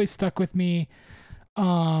 Always stuck with me.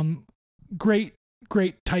 Great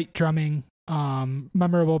tight drumming,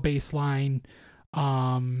 memorable bass line.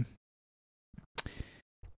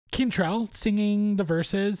 Cantrell singing the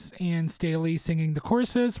verses and Staley singing the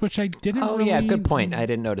choruses, which I didn't Oh really, yeah, good point. I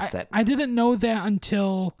didn't notice that. I didn't know that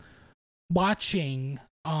until watching.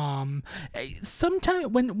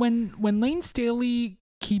 Sometime when Lane Staley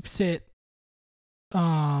keeps it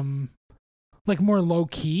like more low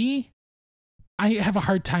key, I have a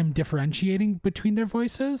hard time differentiating between their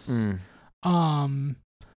voices. And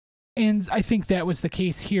I think that was the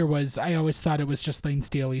case here. Was I always thought it was just Lane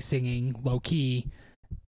Staley singing low key,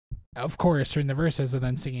 of course, during the verses, and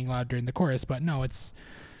then singing loud during the chorus. But no, it's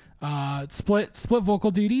split vocal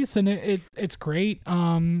duties, and it's great.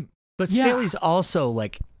 But Yeah. Staley's also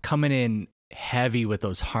like coming in heavy with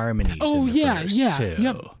those harmonies. Oh in the yeah, verse, yeah,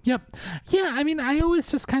 too. yep. Yeah, I mean, I always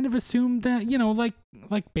just kind of assumed that,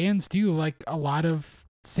 like bands do, like a lot of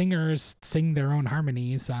singers sing their own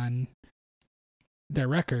harmonies on their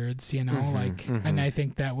records, and I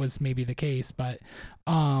think that was maybe the case, but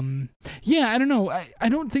yeah, I don't know. I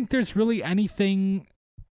don't think there's really anything.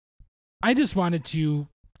 I just wanted to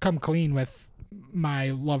come clean with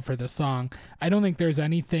my love for the song. I don't think there's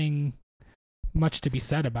anything much to be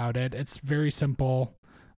said about it. It's very simple.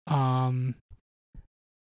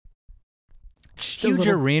 Huge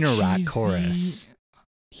arena rock chorus.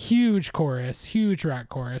 Huge rock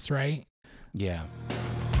chorus, right? Yeah.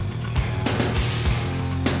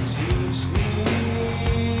 Teach me,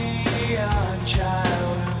 young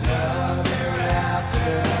child, love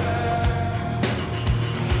hereafter.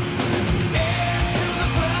 Into the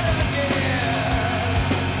flood again.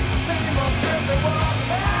 Same old trip it was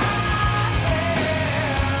back then.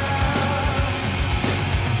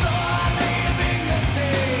 So I made a big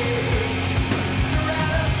mistake to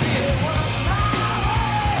rather see it was my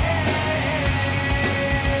way.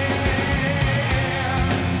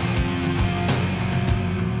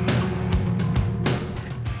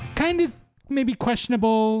 Kind of maybe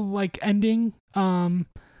questionable, like, ending.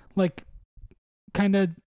 Like kind of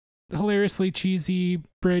hilariously cheesy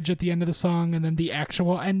bridge at the end of the song, and then the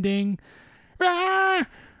actual ending. Ah,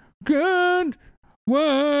 good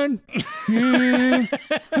one. I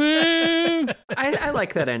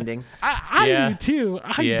like that ending. I Yeah. do too.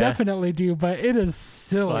 I Yeah. definitely do, but it is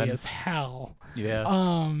silly fun. as hell.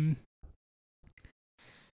 Yeah.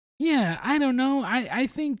 Yeah, I don't know. I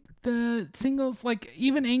think the singles, like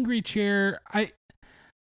even Angry Chair, I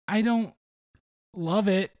don't love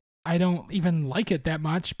it. I don't even like it that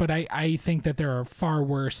much, but I think that there are far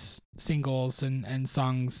worse singles and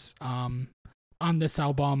songs on this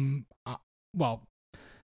album. Well,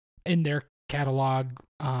 in their catalog,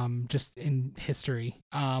 just in history.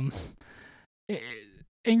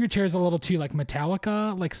 Angry Chair is a little too like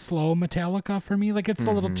Metallica, like slow Metallica for me. Like it's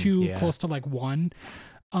a little too close to like one,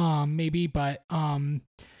 maybe. But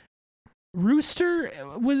Rooster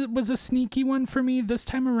was a sneaky one for me this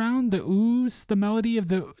time around. The ooze, the melody of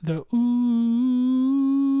the ooh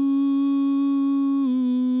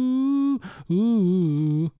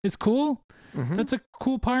is cool. That's a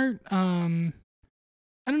cool part. I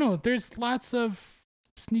don't know. There's lots of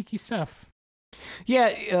sneaky stuff.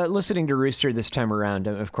 Yeah, listening to Rooster this time around,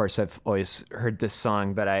 of course, I've always heard this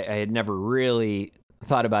song, but I had never really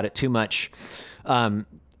thought about it too much. Something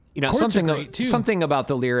about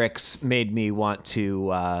the lyrics made me want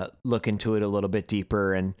to look into it a little bit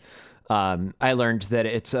deeper, and I learned that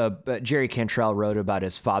it's Jerry Cantrell wrote about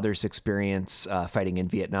his father's experience fighting in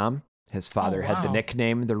Vietnam. His father had the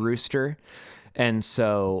nickname the Rooster, and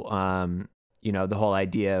so the whole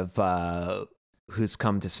idea of who's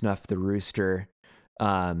come to snuff the rooster,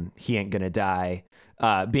 he ain't gonna die,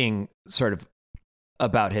 being sort of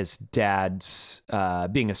about his dad's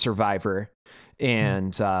being a survivor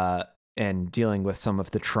and dealing with some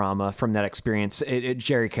of the trauma from that experience.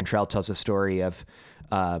 Jerry Cantrell tells a story of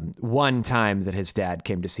one time that his dad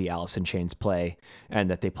came to see Alice in Chains play, and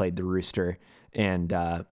that they played the Rooster, and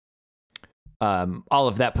all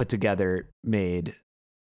of that put together made,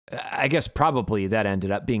 I guess probably that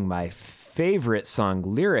ended up being my favorite song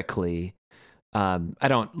lyrically. I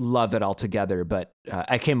don't love it altogether, but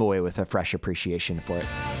I came away with a fresh appreciation for it.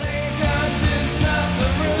 They come to snuff the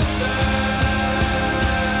rooster.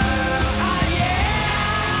 Ah, yeah.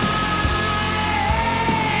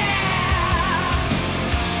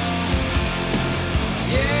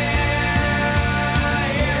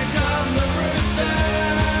 Yeah, here come the rooster.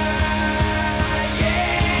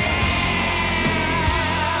 Yeah.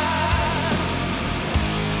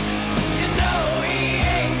 You know he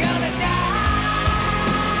ain't gonna die.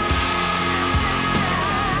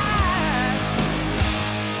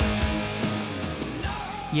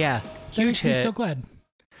 Yeah, That huge makes me hit. so glad.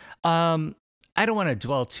 I don't want to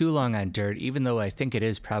dwell too long on Dirt, even though I think it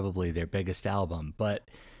is probably their biggest album. But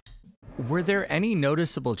were there any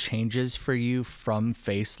noticeable changes for you from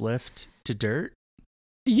Facelift to Dirt?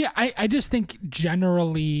 Yeah, I just think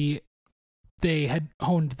generally they had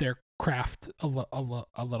honed their craft a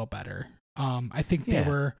little better. I think they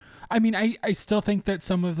were. I mean, I still think that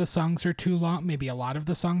some of the songs are too long. Maybe a lot of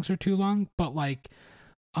the songs are too long. But like,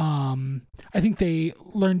 I think they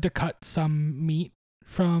learned to cut some meat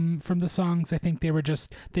from the songs. I think they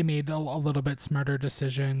made a little bit smarter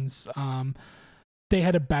decisions. They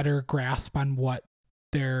had a better grasp on what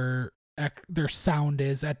their sound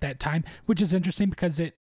is at that time, which is interesting because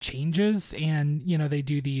it changes, and they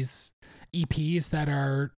do these EPs that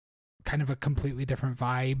are kind of a completely different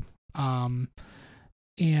vibe. I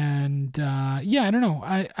don't know.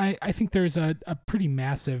 I think there's a pretty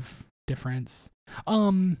massive difference.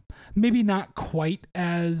 Maybe not quite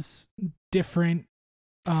as different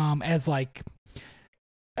as like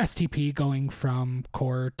STP going from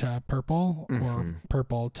Core to Purple or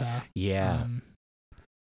Purple to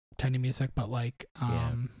Tiny Music, but like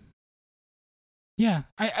I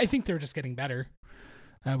think they were just getting better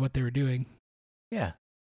at what they were doing. Yeah,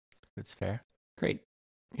 that's fair. Great.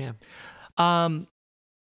 Yeah. All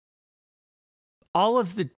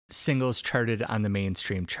of the singles charted on the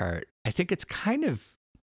mainstream chart. I think it's kind of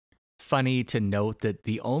funny to note that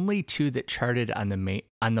the only two that charted on the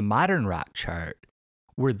modern rock chart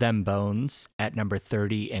were Them Bones at number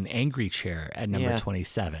 30 and Angry Chair at number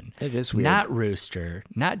 27. It is weird. Not Rooster,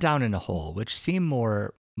 not Down in a Hole, which seem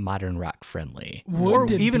more modern rock friendly. Wood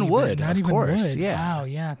didn't even Wood, not of even course. Wood. Yeah. Wow,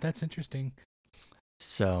 yeah, that's interesting.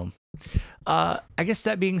 So, I guess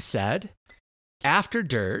that being said, after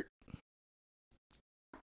Dirt,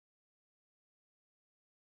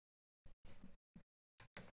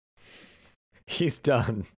 He's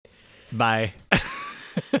done. bye.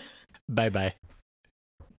 Bye-bye.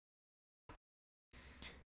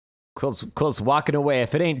 Quill's walking away.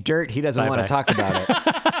 If it ain't Dirt, he doesn't want to talk about it.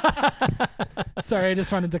 Sorry, I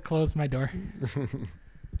just wanted to close my door.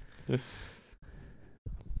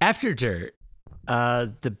 After Dirt,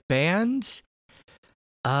 the band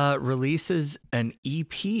releases an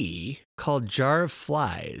EP called Jar of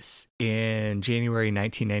Flies in January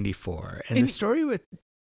 1994. And the story with...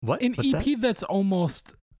 What? An What's EP that? that's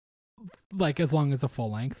almost like as long as a full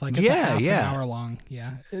length. Like it's a half an hour long.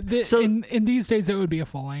 Yeah. So- in these days, it would be a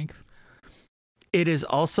full length. It is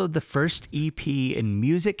also the first EP in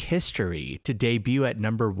music history to debut at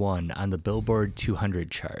number 1 on the Billboard 200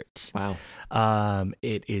 chart. Wow.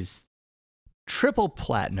 It is triple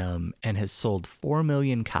platinum and has sold 4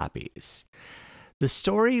 million copies. The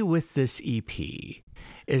story with this EP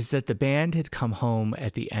is that the band had come home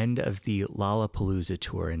at the end of the Lollapalooza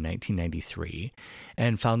tour in 1993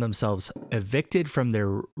 and found themselves evicted from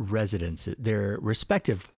their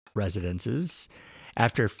respective residences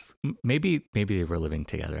after maybe they were living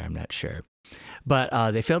together, I'm not sure. But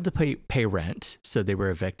they failed to pay rent, so they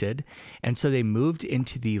were evicted. And so they moved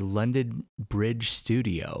into the London Bridge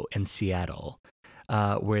studio in Seattle,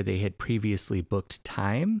 where they had previously booked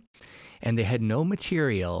time. And they had no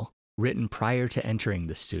material written prior to entering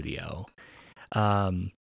the studio.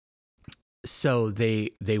 So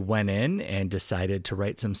they went in and decided to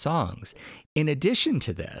write some songs. In addition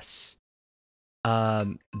to this,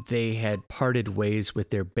 they had parted ways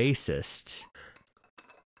with their bassist,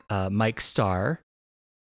 Mike Starr.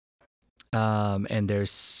 And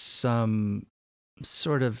there's some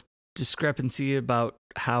sort of discrepancy about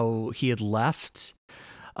how he had left.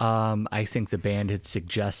 I think the band had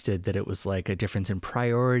suggested that it was like a difference in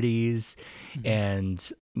priorities,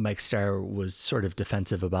 and Mike Starr was sort of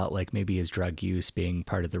defensive about like maybe his drug use being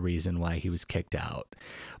part of the reason why he was kicked out.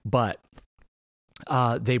 But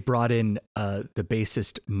they brought in the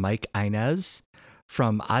bassist Mike Inez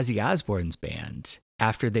from Ozzy Osbourne's band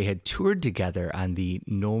after they had toured together on the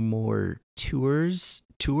No More Tours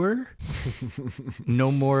tour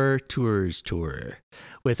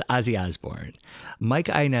with Ozzy Osbourne. Mike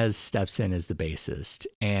Inez steps in as the bassist,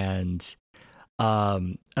 and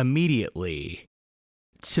immediately,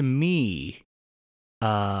 to me,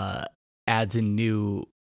 adds a new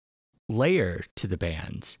layer to the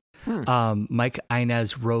band. Mike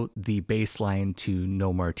Inez wrote the bass line to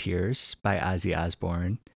No More Tears by Ozzy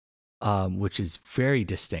Osbourne, which is very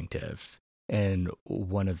distinctive and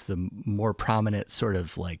one of the more prominent sort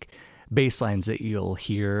of like bass lines that you'll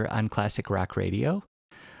hear on classic rock radio.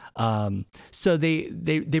 So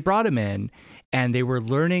they brought him in, and they were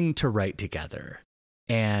learning to write together.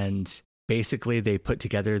 And basically they put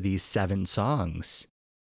together these 7 songs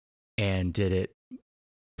and did it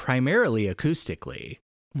primarily acoustically,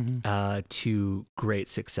 to great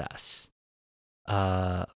success.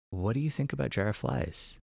 What do you think about Jar of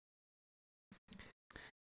Flies?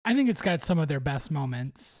 I think it's got some of their best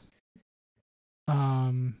moments.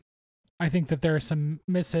 I think that there are some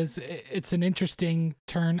misses. It's an interesting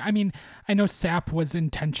turn. I mean, I know Sap was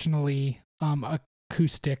intentionally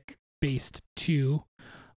acoustic based too.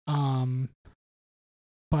 But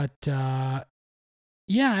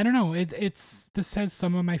yeah, I don't know. This has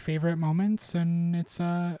some of my favorite moments, and it's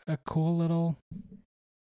a cool little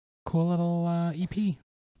EP.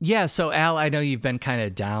 Yeah, so Al, I know you've been kind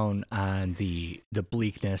of down on the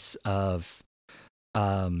bleakness of,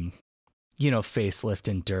 Facelift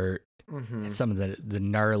and Dirt, and some of the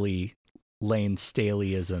gnarly Lane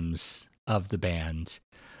Staleyisms of the band.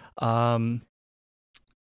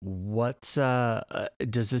 What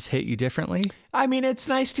does this hit you differently? I mean, it's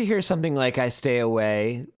nice to hear something like "I Stay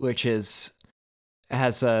Away," which has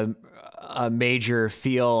a major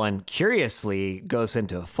feel and curiously goes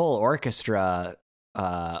into a full orchestra,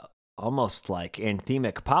 almost like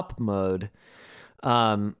anthemic pop mode.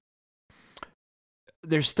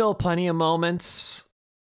 There's still plenty of moments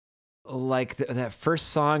like that first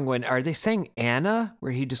song when are they saying Anna,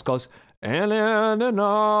 where he just goes Anna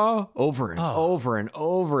over and over and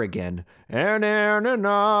over again. Anna. Are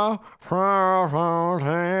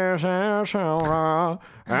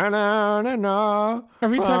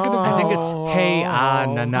we talking about? I think it's Hey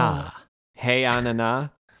Anna. Hey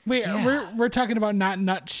Anna. Wait, Yeah. we're talking about not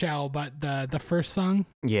Nutshell, but the first song.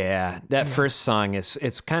 Yeah, that first song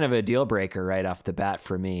it's kind of a deal breaker right off the bat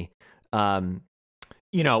for me.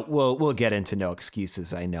 We'll get into No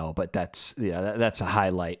Excuses, I know, but that's a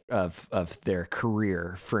highlight of their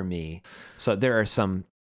career for me. So there are some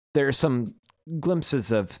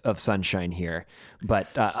glimpses of sunshine here, but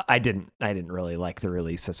I didn't really like the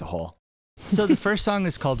release as a whole. So the first song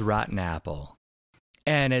is called Rotten Apple,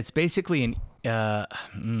 and it's basically I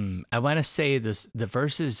want to say the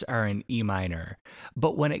verses are in E minor,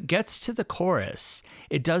 but when it gets to the chorus,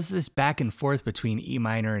 it does this back and forth between E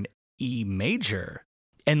minor and E major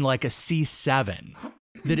and like a C7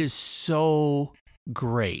 that is so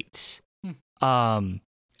great. I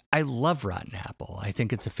love Rotten Apple. I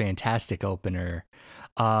think it's a fantastic opener.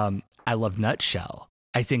 I love Nutshell.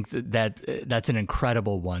 I think that's an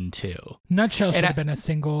incredible one too. Nutshell should have been a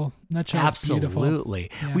single. Nutshell is beautiful.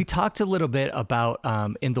 Absolutely. Yeah. We talked a little bit about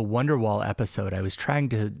in the Wonderwall episode. I was trying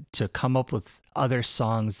to come up with other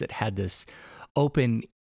songs that had this open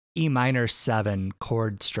E minor 7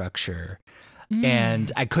 chord structure,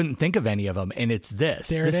 and I couldn't think of any of them. And it's this.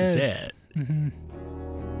 This is it. Mm-hmm.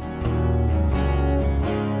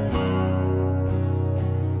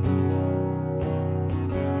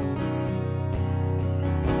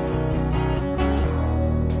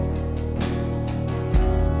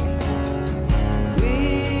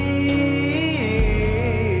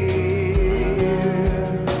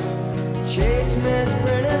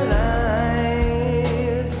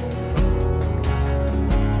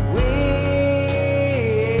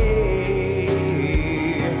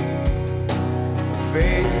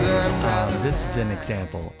 This is an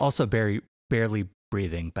example. Also, Barely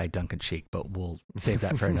Breathing by Duncan Sheik, but we'll save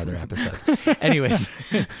that for another episode. Anyways,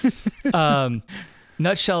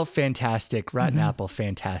 Nutshell, fantastic. Rotten Apple,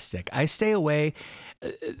 fantastic. I Stay Away.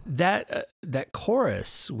 That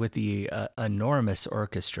chorus with the enormous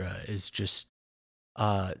orchestra is just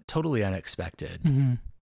totally unexpected,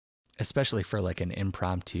 especially for like an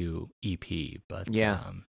impromptu EP. But yeah.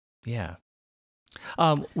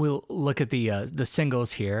 We'll look at the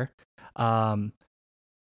singles here. The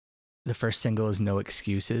first single is No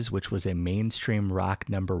Excuses, which was a mainstream rock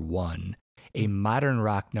 #1, a modern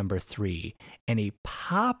rock #3, and a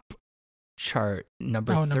pop chart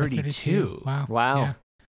number 32. Wow. Yeah.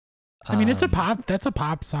 I mean, it's a pop. That's a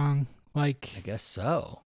pop song. Like, I guess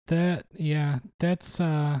so. That's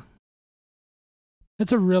a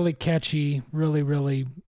really catchy, really, really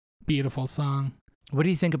beautiful song. What do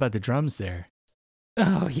you think about the drums there?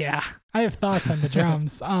 Oh yeah, I have thoughts on the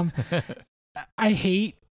drums. I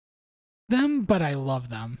hate them, but I love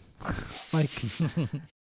them. Like,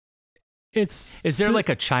 is there like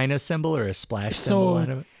a China symbol or a splash symbol out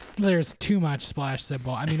of it? There's too much splash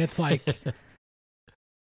symbol. I mean, it's like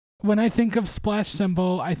when I think of splash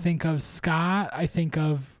symbol, I think of ska. I think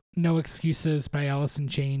of No Excuses by Alice in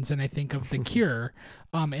Chains, and I think of The Cure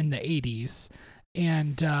in the 80s.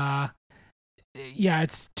 And yeah,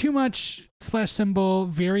 it's too much splash cymbal,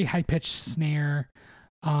 very high pitched snare,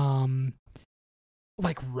 like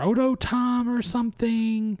Rototom or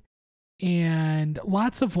something, and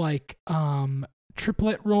lots of like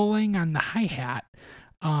triplet rolling on the hi-hat.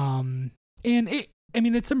 And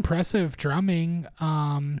it's impressive drumming.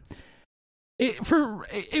 It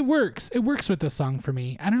works. It works with the song for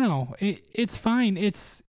me. I don't know. It's fine.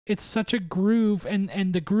 It's such a groove,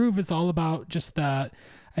 and the groove is all about just I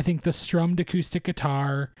think the strummed acoustic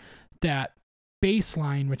guitar, that bass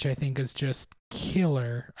line, which I think is just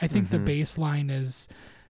killer. I think the bass line is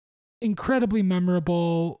incredibly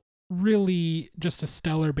memorable, really just a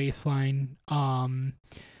stellar bass line. And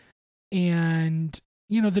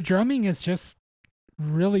the drumming is just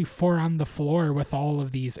really 4 on the floor with all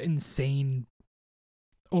of these insane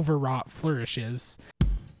overwrought flourishes.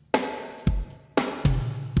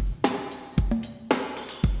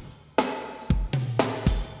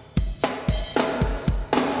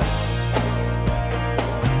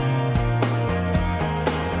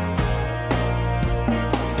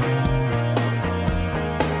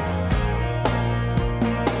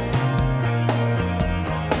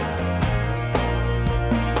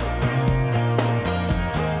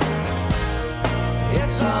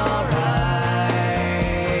 It's alright.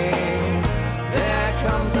 There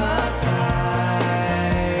comes a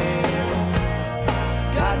time.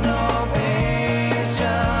 Got no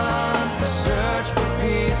patience to search for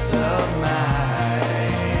peace of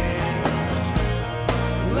mind.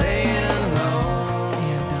 Laying low.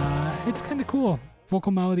 And it's kind of cool.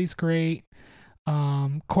 Vocal melody's great.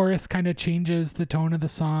 Chorus kind of changes the tone of the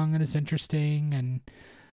song and is interesting. And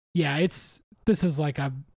yeah, this is like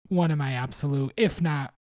one of my absolute, if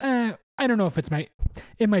not, I don't know if it might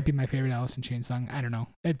be my favorite Alice in Chains song. I don't know.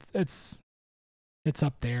 It's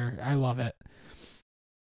up there. I love it.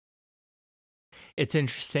 It's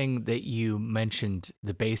interesting that you mentioned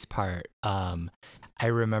the bass part. I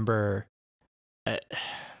remember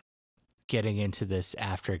getting into this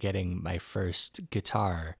after getting my first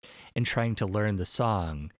guitar and trying to learn the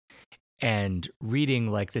song and reading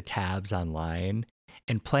like the tabs online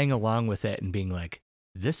and playing along with it and being like,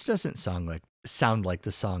 this doesn't sound like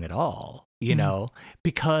the song at all,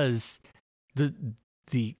 because the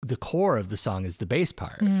core of the song is the bass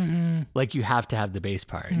part. Like, you have to have the bass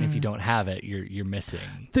part, and if you don't have it, you're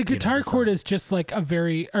missing. The guitar chord is just like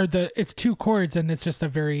it's 2 chords, and it's just a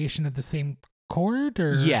variation of the same chord,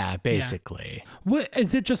 or yeah, basically. Yeah. What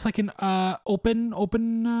is it? Just like an open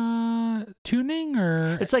tuning,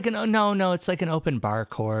 or it's like it's like an open bar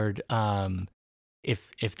chord.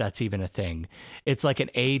 If that's even a thing, it's like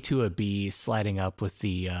an A to a B sliding up with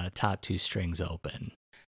the top 2 strings open.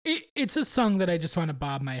 It's a song that I just want to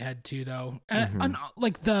bob my head to, though.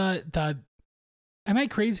 Like the am I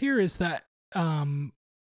crazy, or is that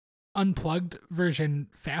unplugged version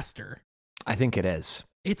faster? I think it is.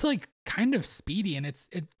 It's like kind of speedy, and it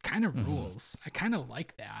kind of rules. I kind of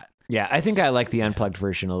like that. Yeah, I think I like the unplugged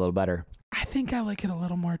version a little better. I think I like it a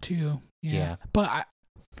little more too. Yeah. But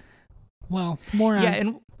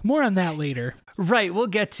more on that later. Right, we'll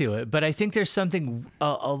get to it, but I think there's something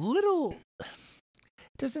a little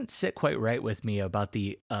doesn't sit quite right with me about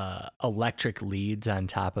the electric leads on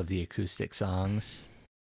top of the acoustic songs.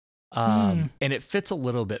 And it fits a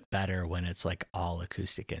little bit better when it's like all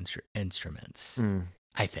acoustic instruments.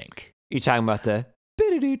 I think. You talking about the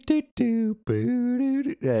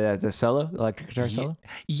The solo, electric guitar solo.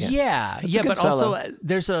 Yeah, That's a good but solo. also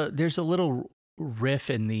there's a little riff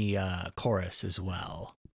in the chorus as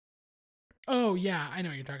well. Oh yeah, I know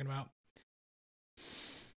what you're talking about.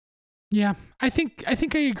 Yeah, I think I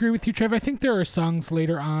agree with you, Trev. I think there are songs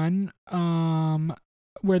later on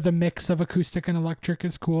where the mix of acoustic and electric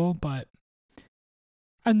is cool, but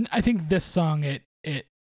I think this song it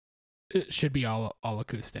should be all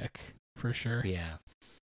acoustic for sure. Yeah.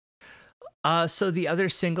 So the other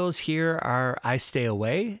singles here are I Stay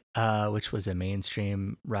Away, which was a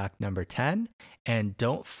mainstream rock number 10, and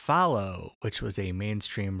Don't Follow, which was a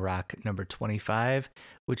mainstream rock number 25,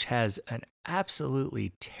 which has an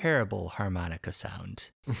absolutely terrible harmonica sound.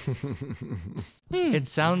 It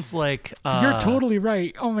sounds like... You're totally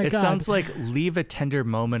right. Oh my it god. sounds like Leave a Tender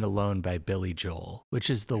Moment Alone by Billy Joel, which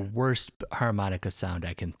is the worst harmonica sound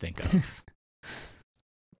I can think of.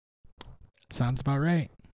 Sounds about right.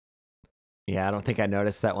 Yeah, I don't think I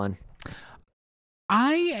noticed that one.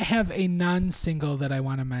 I have a non-single that I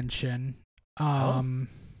want to mention. What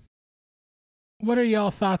are y'all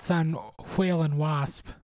thoughts on Whale and Wasp?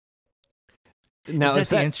 No, is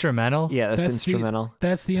that the instrumental? Yeah, that's That's the- instrumental.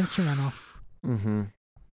 That's the instrumental. Mm-hmm.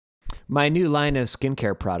 My new line of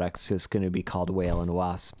skincare products is going to be called Whale and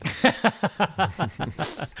Wasp.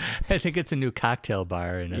 I think it's a new cocktail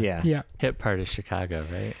bar in a Yeah. Yeah. hip part of Chicago,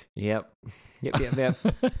 right? Yep.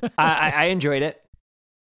 I enjoyed it.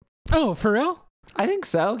 Oh, for real? I think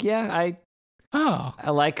so. Yeah, Oh,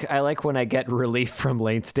 I like when I get relief from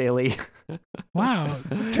Lane Staley. wow.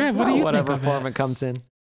 Trev, what do you Whatever think of form it? it comes in.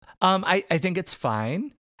 I think it's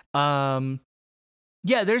fine.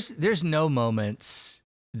 Yeah, there's no moments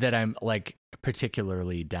that I'm like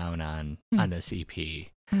particularly down on this EP.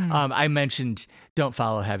 I mentioned Don't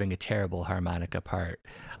Follow having a terrible harmonica part,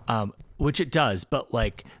 which it does, but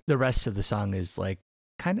like the rest of the song is like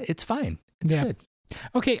it's fine. It's Yeah. good.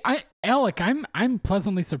 Okay, Alec, I'm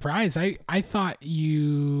pleasantly surprised. I thought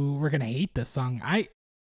you were gonna hate this song. I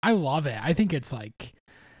love it. I think it's like,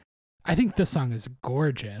 I think this song is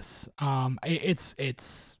gorgeous.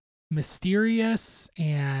 It's mysterious,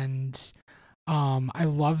 and I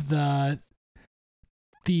love the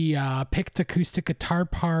picked acoustic guitar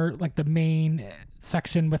part, like the main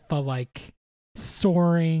section with the like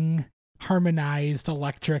soaring harmonized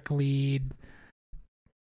electric lead.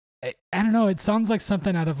 I don't know. It sounds like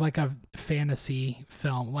something out of like a fantasy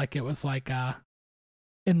film. Like it was like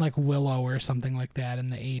in like Willow or something like that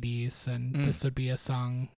in the 80s. And this would be a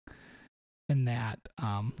song in that.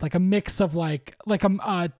 Like a mix of like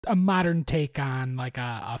a modern take on like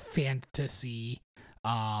a fantasy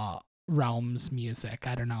realms music.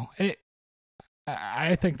 I don't know.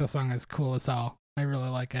 I think the song is cool as hell. I really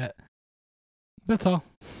like it. That's all.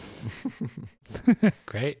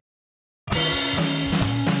 Great.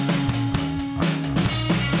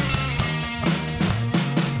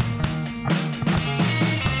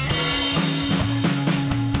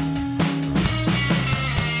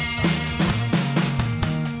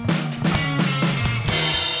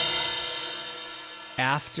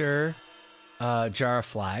 After Jar of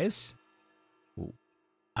Flies,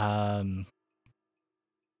 the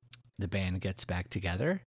band gets back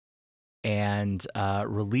together and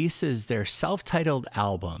releases their self-titled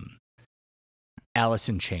album, Alice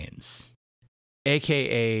in Chains,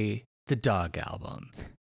 aka the Dog Album,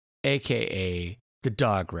 aka the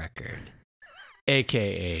Dog Record,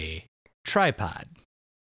 aka Tripod.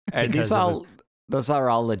 Are Because these of all those are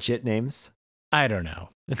all legit names? I don't know.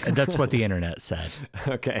 That's what the internet said.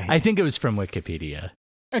 Okay. I think it was from Wikipedia.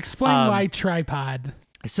 Explain why tripod.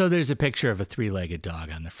 So there's a picture of a three-legged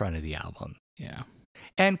dog on the front of the album. Yeah.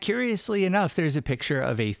 And curiously enough, there's a picture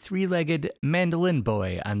of a three-legged mandolin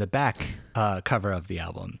boy on the back cover of the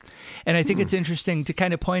album. And I think it's interesting to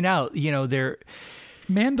kind of point out, they're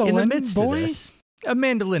Mandolin in the midst boy? of this. A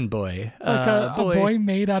mandolin boy. Like a boy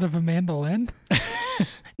made out of a mandolin?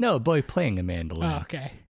 No, a boy playing a mandolin. Oh,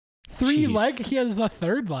 okay. Three Jeez. leg? He has a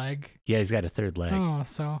third leg. Yeah, he's got a third leg. Oh,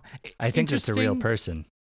 so I think it's a real interesting- person.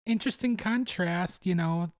 Interesting contrast.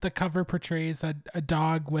 The cover portrays a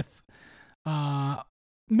dog with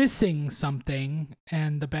missing something,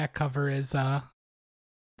 and the back cover is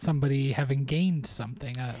somebody having gained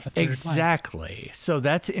something. A third leg. Exactly. So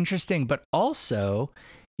that's interesting. But also,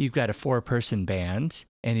 you've got a 4-person band,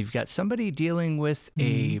 and you've got somebody dealing with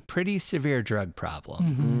a pretty severe drug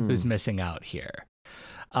problem Mhm. who's missing out here.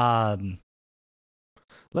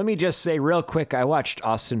 Let me just say real quick, I watched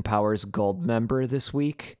Austin Powers Goldmember this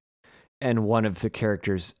week, and one of the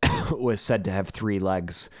characters was said to have 3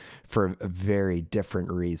 legs for very different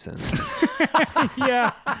reasons.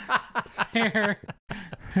 Yeah. Fair.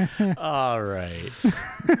 All right.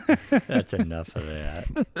 That's enough of that.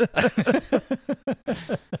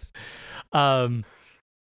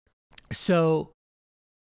 So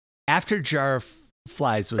after Jar of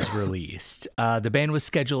Flies was released, the band was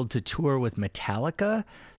scheduled to tour with Metallica,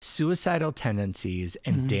 Suicidal Tendencies,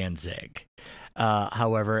 and Danzig.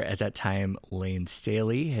 However, at that time, Lane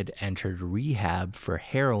Staley had entered rehab for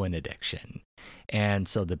heroin addiction. And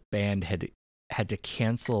so the band had to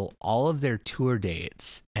cancel all of their tour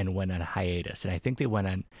dates and went on hiatus. And I think they went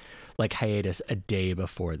on like hiatus a day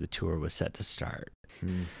before the tour was set to start.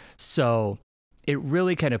 So it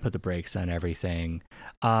really kind of put the brakes on everything.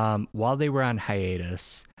 While they were on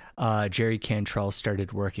hiatus, Jerry Cantrell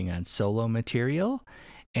started working on solo material.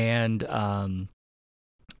 And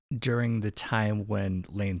during the time when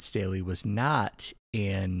Lane Staley was not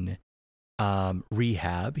in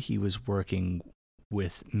rehab, he was working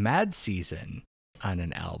with Mad Season on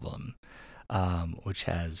an album, which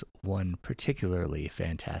has one particularly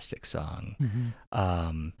fantastic song,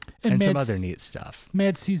 and some other neat stuff.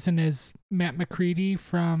 Mad Season is Matt McCready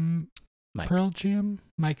from Mike. Pearl Jam.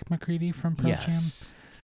 Mike McCready from Pearl Jam. Yes.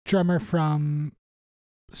 Drummer from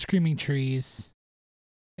Screaming Trees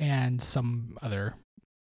and some other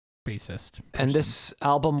bassist. And person. this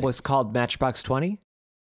album was called Matchbox 20?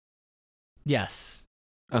 Yes,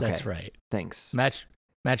 Okay. that's right. Thanks.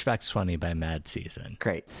 Matchbox 20 by Mad Season.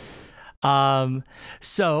 Great.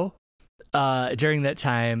 So during that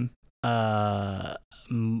time,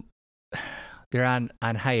 they're on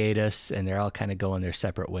hiatus and they're all kind of going their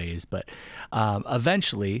separate ways. But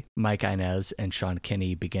eventually, Mike Inez and Sean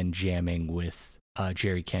Kinney began jamming with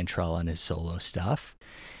Jerry Cantrell on his solo stuff.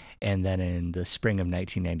 And then in the spring of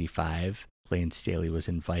 1995, Lane Staley was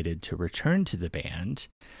invited to return to the band.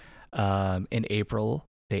 In April,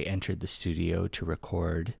 they entered the studio to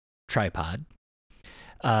record Tripod.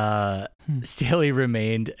 Staley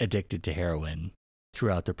remained addicted to heroin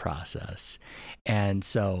throughout the process. And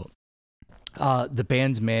so the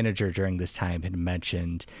band's manager during this time had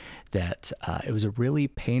mentioned that it was a really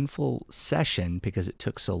painful session because it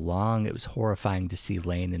took so long. It was horrifying to see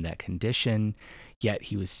Lane in that condition. Yet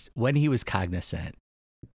when he was cognizant,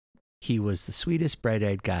 he was the sweetest,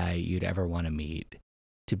 bright-eyed guy you'd ever want to meet.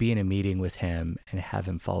 To be in a meeting with him and have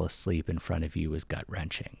him fall asleep in front of you was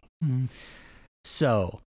gut-wrenching.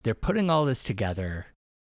 So they're putting all this together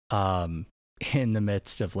in the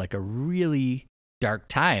midst of like a really dark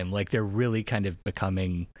time. Like they're really kind of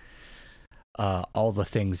becoming all the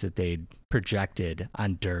things that they'd projected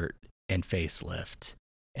on Dirt and Facelift.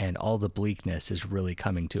 And all the bleakness is really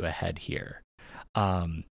coming to a head here.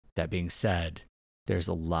 That being said, there's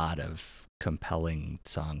a lot of compelling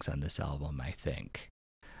songs on this album, I think.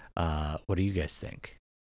 What do you guys think?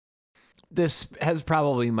 This has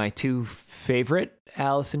probably my two favorite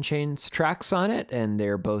Alice in Chains tracks on it, and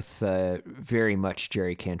they're both very much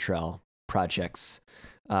Jerry Cantrell projects.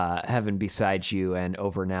 Heaven Beside You and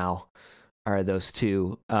Over Now are those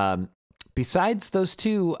two. Besides those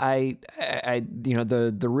two, I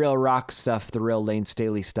the real rock stuff, the real Lane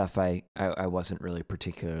Staley stuff, I wasn't really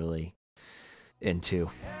particularly into.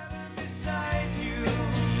 Beside you,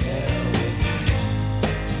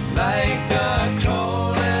 like the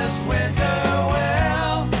coldest winter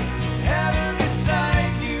well, heaven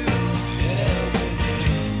beside you,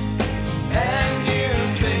 and you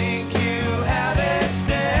think you have it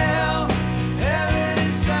still, heaven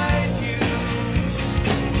inside you.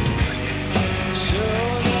 So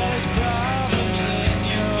there's problems in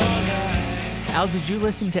your life. Al, did you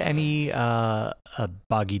listen to any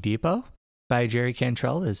Boggy Depot by Jerry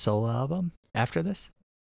Cantrell, his solo album, after this?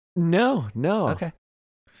 No. Okay.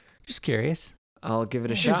 Just curious. I'll give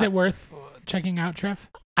it a shot. Is it worth checking out,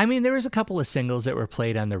 Trev? I mean, there was a couple of singles that were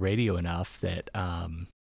played on the radio enough that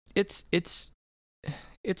it's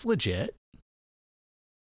legit.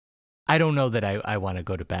 I don't know that I want to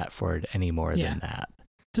go to bat for it any more Yeah. than that.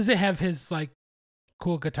 Does it have his like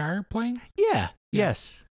cool guitar playing? Yeah.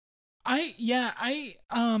 Yes. I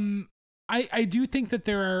do think that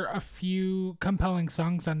there are a few compelling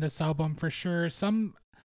songs on this album for sure. Some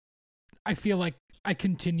I feel like I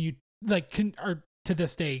continue are to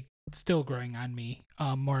this day still growing on me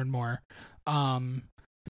more and more.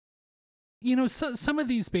 So, some of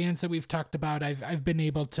these bands that we've talked about, I've been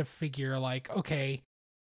able to figure like, okay,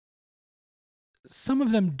 some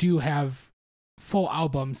of them do have full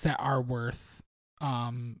albums that are worth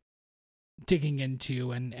digging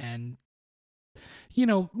into and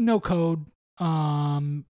No Code,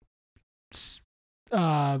 Down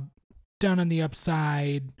on the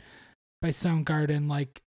Upside by Soundgarden,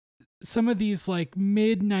 like some of these like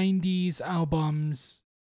mid 90s albums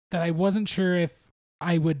that I wasn't sure if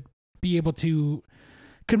I would be able to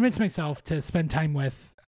convince myself to spend time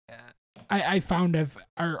with, I found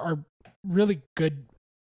are really good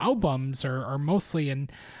albums or mostly.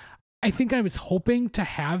 And I think I was hoping to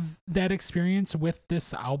have that experience with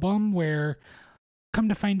this album where, come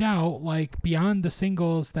to find out, like beyond the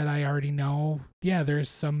singles that I already know, yeah, there's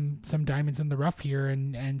some diamonds in the rough here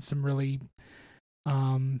and some really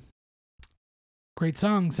great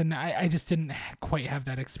songs. And I just didn't quite have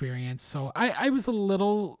that experience. So I was a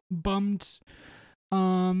little bummed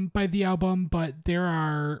by the album, but there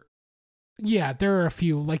are a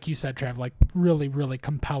few, like you said, Trav, like really, really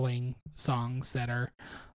compelling songs that are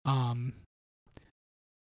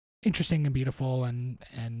interesting and beautiful,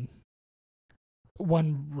 and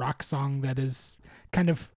one rock song that is kind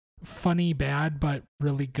of funny bad but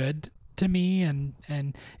really good to me, and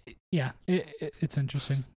yeah, it's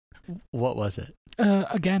interesting. What was it?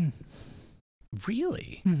 Again.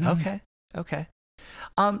 Really? Mhm. Okay.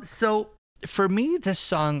 So for me, this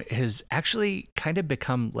song has actually kind of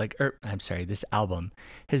become this album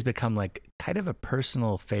has become like kind of a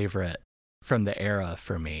personal favorite from the era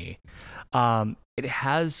for me. It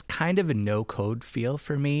has kind of a no code feel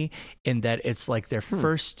for me in that it's like their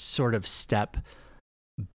first sort of step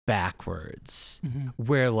backwards,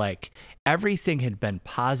 where like everything had been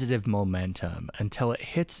positive momentum until it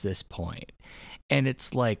hits this point, and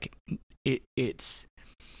it's like it's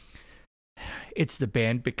the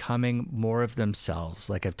band becoming more of themselves,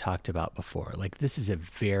 like I've talked about before. Like this is a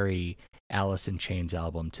very Alice in Chains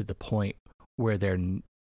album, to the point where they're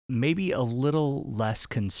maybe a little less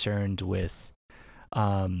concerned with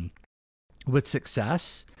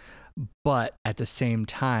success, but at the same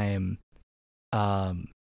time,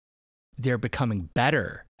 they're becoming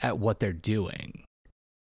better at what they're doing.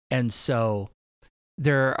 And so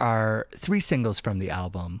there are 3 singles from the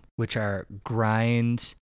album, which are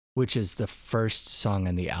Grind, which is the first song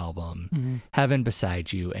on the album, Heaven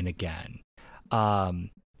Beside You, and Again.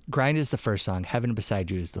 Grind is the first song, Heaven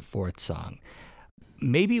Beside You is the 4th song.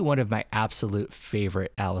 Maybe one of my absolute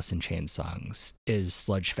favorite Alice in Chains songs is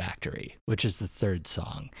Sludge Factory, which is the 3rd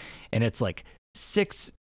song. And it's like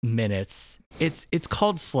 6 minutes. It's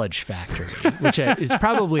called Sludge Factory, which is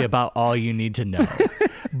probably about all you need to know.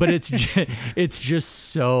 But it's just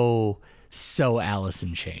so Alice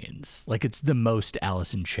in Chains. Like it's the most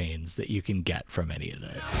Alice in Chains that you can get from any of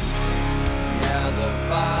this. Yeah, the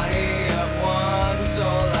body of one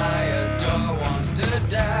soul I adore wants to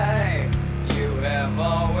die. You have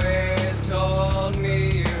always told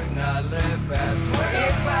me you'd not live past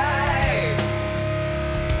 25.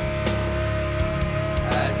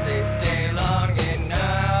 I say stay long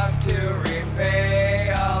enough to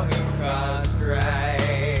repay all who cause strife.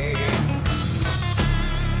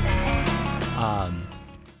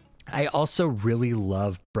 I also really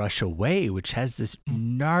love Brush Away, which has this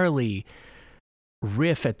gnarly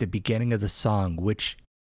riff at the beginning of the song, which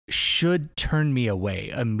should turn me away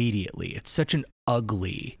immediately. It's such an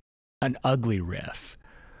ugly riff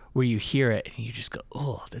where you hear it and you just go,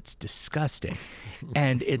 oh, that's disgusting.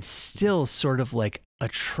 And it's still sort of like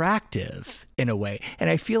attractive in a way. And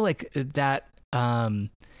I feel like that kind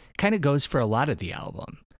of goes for a lot of the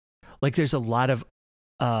album. Like there's a lot of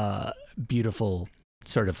beautiful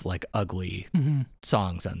sort of like ugly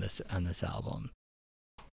songs on this album.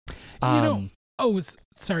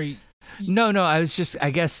 Sorry. No, I was just, I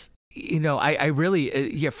guess, I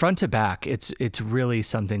really, front to back, it's really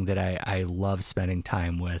something that I love spending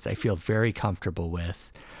time with. I feel very comfortable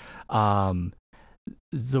with.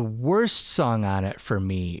 The worst song on it for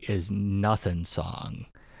me is Nothing Song.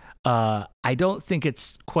 I don't think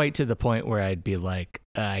it's quite to the point where I'd be like,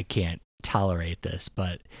 I can't tolerate this,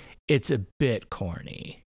 but it's a bit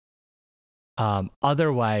corny.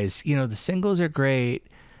 Otherwise, the singles are great.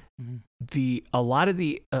 A lot of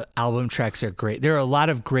the album tracks are great. There are a lot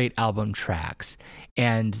of great album tracks,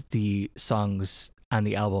 and the songs on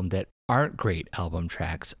the album that aren't great album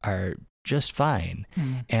tracks are just fine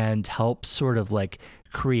and help sort of like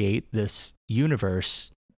create this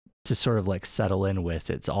universe to sort of like settle in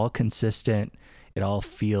with. It's all consistent. It all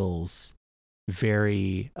feels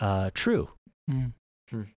very true.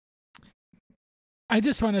 I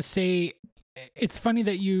just want to say, it's funny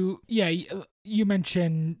that you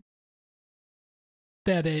mentioned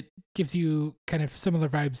that it gives you kind of similar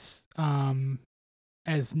vibes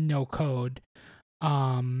as No Code.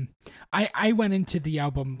 I went into the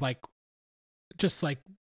album just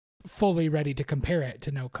fully ready to compare it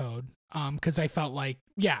to No Code, because I felt like,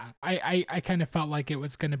 I kind of felt like it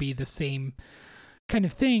was going to be the same kind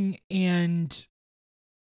of thing. And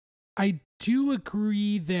I do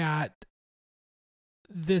agree that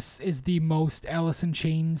this is the most Alice in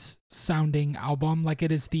Chains sounding album. Like,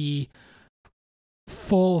 it is the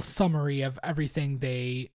full summary of everything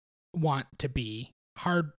they want to be.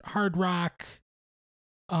 Hard rock,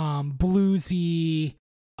 bluesy,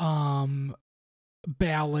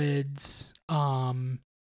 ballads,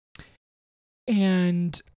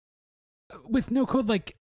 and with No Code,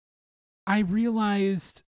 like, I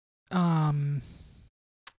realized when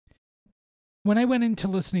I went into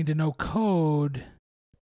listening to No Code,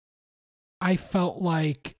 I felt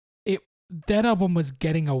like that album was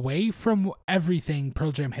getting away from everything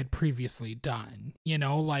Pearl Jam had previously done. You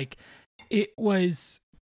know, like, it was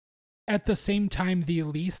at the same time the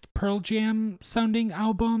least Pearl Jam sounding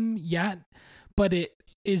album yet, but it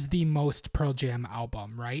is the most Pearl Jam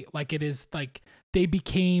album, right? Like, it is like they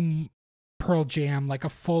became Pearl Jam, like a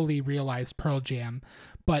fully realized Pearl Jam,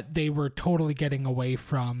 but they were totally getting away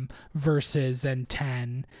from Versus and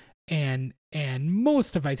 10 and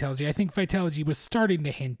most of Vitalogy. I think Vitalogy was starting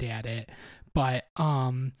to hint at it, but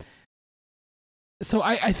so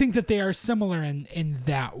I think that they are similar in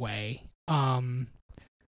that way.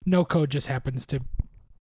 No Code just happens to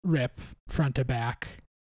rip front to back,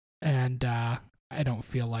 and I don't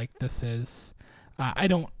feel like this is I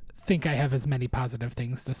don't think I have as many positive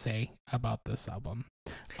things to say about this album.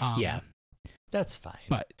 Yeah, that's fine.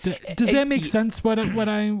 But does that make sense, what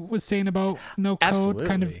I was saying about No Code? Absolutely.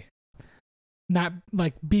 Kind of not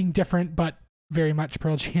like being different, but very much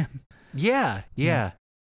Pearl Jam. Yeah.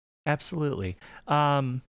 Absolutely.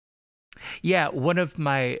 Yeah, one of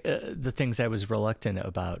my the things I was reluctant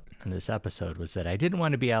about in this episode was that I didn't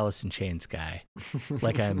want to be Alice in Chains guy,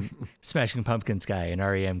 like I'm Smashing Pumpkins guy and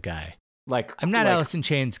REM guy. Like, I'm not like, Alice in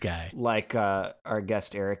Chains guy. Like our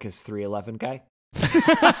guest Eric is 311 guy.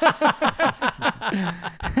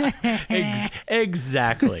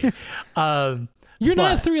 Exactly. You're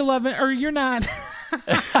not 311, or you're not.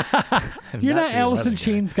 You're not Alice in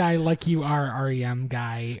Chains guy like you are REM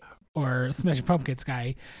guy or Smashing Pumpkins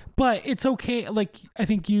guy, but it's okay. Like, I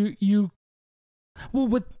think you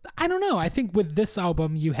well, I don't know. I think with this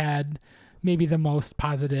album you had maybe the most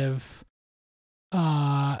positive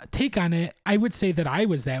take on it. I would say that I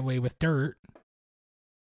was that way with Dirt.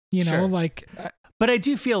 You know, Sure. like. But I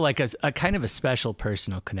do feel like a kind of a special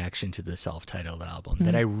personal connection to the self-titled album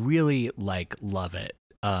that I really love it.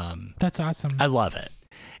 That's awesome. I love it.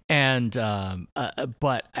 And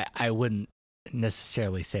but I wouldn't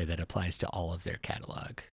necessarily say that applies to all of their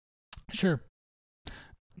catalog. Sure.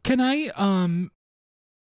 Can I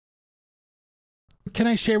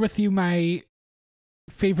share with you my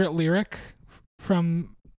favorite lyric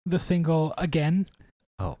from the single Again?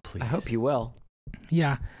 Oh, please. I hope you will.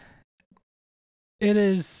 Yeah. It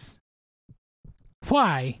is,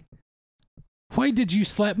 why? Why did you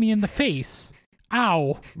slap me in the face?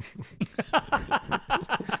 Ow.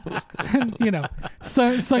 You know,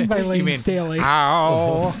 sung by Lane Staley.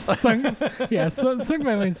 Ow. sung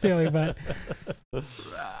by Lane Staley, but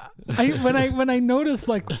when I noticed,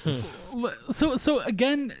 like, so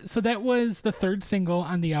again, so that was the third single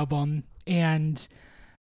on the album, and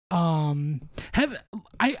I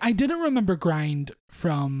didn't remember Grind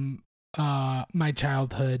from my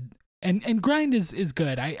childhood, and Grind is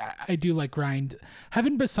good. I do like Grind.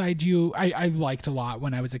 Heaven Beside You I liked a lot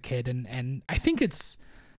when I was a kid, and I think it's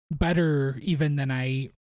better even than I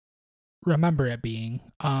remember it being.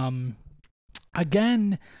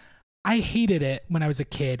 Again, I hated it when I was a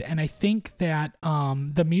kid, and I think that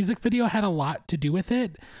the music video had a lot to do with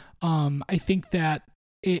it. I think that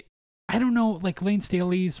I don't know, like, Lane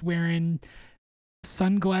Staley's wearing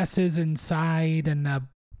sunglasses inside and a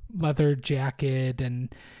leather jacket,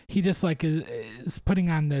 and he just like is putting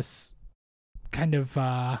on this kind of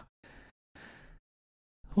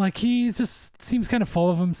like, he just seems kind of full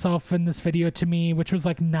of himself in this video to me, which was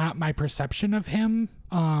like not my perception of him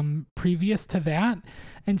previous to that,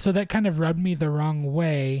 and so that kind of rubbed me the wrong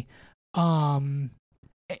way, and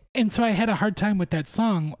so I had a hard time with that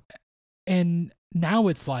song, and now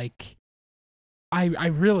it's like I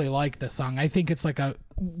really like the song. I think it's like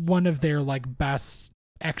one of their like best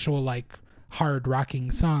actual like hard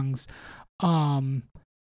rocking songs.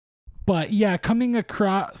 But yeah, coming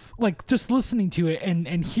across, like, just listening to it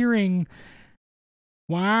and hearing,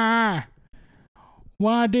 why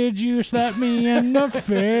did you slap me in the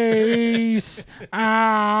face?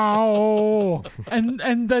 Ow.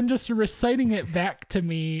 And then just reciting it back to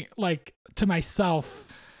me, like, to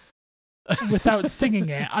myself, without singing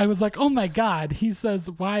it. I was like, oh my God, he says,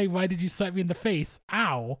 why did you slap me in the face?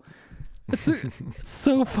 Ow. It's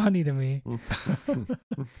so funny to me.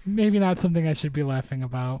 Maybe not something I should be laughing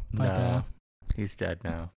about, but No, he's dead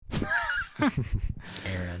now.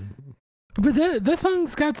 Aaron. But that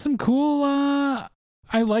song's got some cool.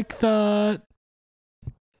 I like the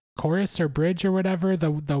chorus or bridge or whatever,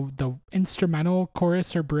 the instrumental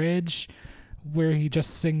chorus or bridge where he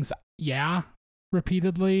just sings "yeah"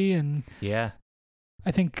 repeatedly, and Yeah.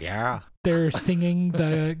 I think Yeah. they're singing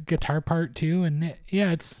the guitar part too, and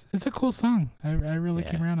it's a cool song. I really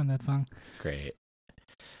came around on that song. Great.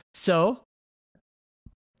 So,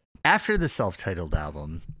 after the self-titled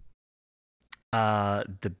album,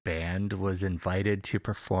 the band was invited to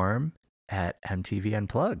perform at MTV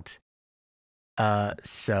Unplugged.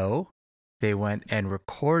 So they went and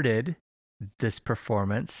recorded this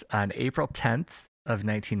performance on April 10th of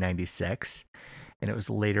 1996, and it was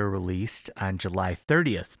later released on July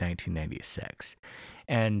 30th, 1996.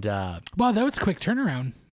 And Wow, that was a quick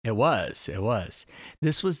turnaround. It was.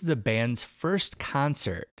 This was the band's first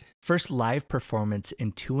live performance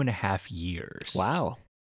in 2.5 years. Wow.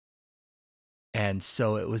 And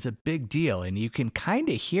so it was a big deal. And you can kind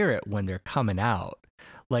of hear it when they're coming out.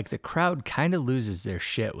 Like the crowd kind of loses their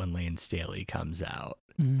shit when Lane Staley comes out.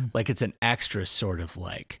 Mm-hmm. Like it's an extra sort of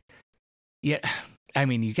like, yeah. I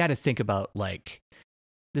mean, you got to think about like,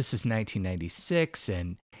 this is 1996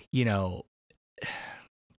 and, you know,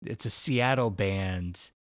 it's a Seattle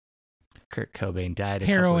band. Kurt Cobain died a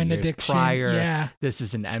Heroin couple years addiction. prior. Yeah. This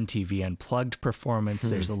is an MTV Unplugged performance.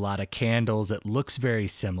 There's a lot of candles. It looks very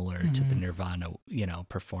similar to the Nirvana,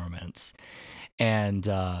 performance. And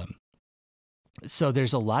so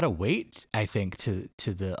there's a lot of weight, I think, to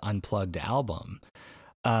the Unplugged album.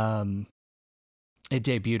 It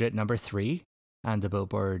debuted at number 3 on the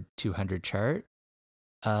Billboard 200 chart.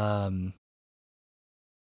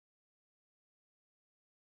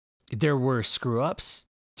 There were screw-ups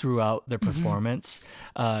throughout the performance.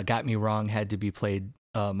 Got Me Wrong had to be played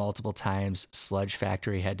multiple times. Sludge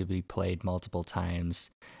Factory had to be played multiple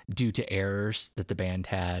times due to errors that the band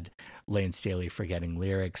had. Lane Staley forgetting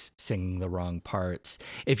lyrics, singing the wrong parts.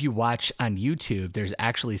 If you watch on YouTube, there's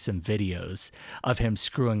actually some videos of him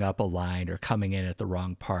screwing up a line or coming in at the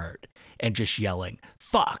wrong part and just yelling,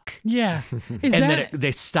 "Fuck." Yeah. Then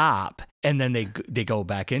they stop and then they go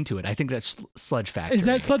back into it. I think that's Sludge Factory. Is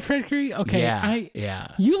that Sludge Factory? Okay.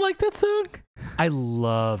 Yeah. You like that song? I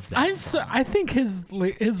love that song. I think his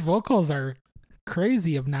vocals are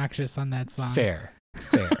crazy obnoxious on that song. Fair.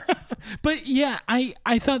 But yeah,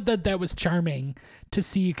 I thought that was charming to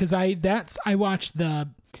see because I watched the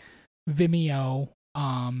Vimeo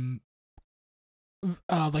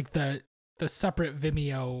like the separate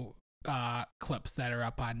Vimeo clips that are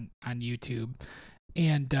up on YouTube,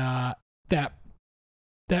 and that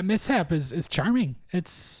mishap is charming.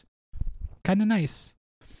 It's kind of nice.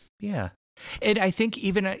 Yeah. And I think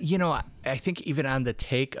even on the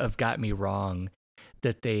take of Got Me Wrong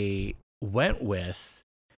that they went with,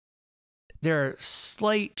 there are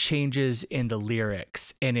slight changes in the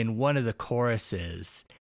lyrics. And in one of the choruses,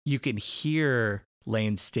 you can hear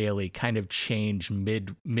Lane Staley kind of change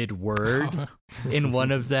mid-word in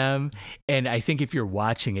one of them. And I think if you're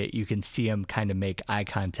watching it, you can see them kind of make eye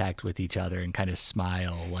contact with each other and kind of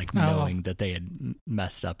smile, like knowing that they had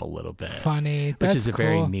messed up a little bit. Funny. Which is a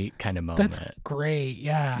very neat kind of moment. That's great.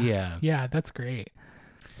 Yeah. Yeah, that's great.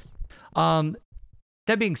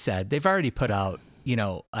 That being said, they've already put out,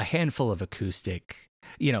 a handful of acoustic,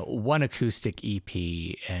 one acoustic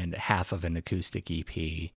EP and half of an acoustic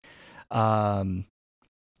EP.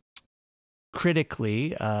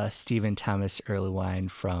 Critically, Stephen Thomas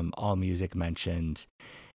Erlewine from AllMusic mentioned,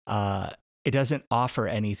 it doesn't offer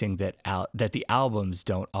anything that the albums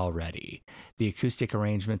don't already. The acoustic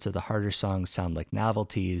arrangements of the harder songs sound like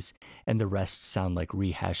novelties, and the rest sound like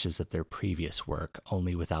rehashes of their previous work,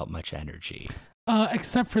 only without much energy.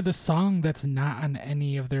 Except for the song that's not on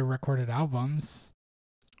any of their recorded albums.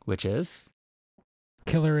 Which is?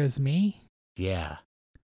 Killer Is Me? Yeah.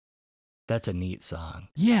 That's a neat song.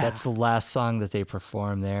 Yeah. That's the last song that they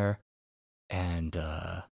perform there. And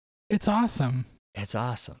it's awesome. It's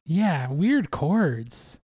awesome. Yeah. Weird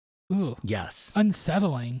chords. Ooh. Yes.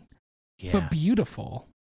 Unsettling. Yeah. But beautiful.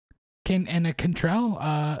 And a Cantrell,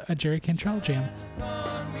 a Jerry Cantrell jam.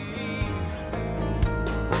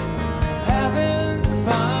 Having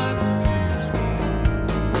fun.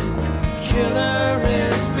 Killer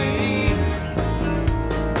is me.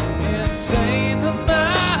 Insane of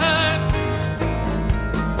mind.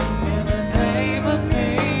 In the name of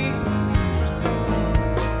me.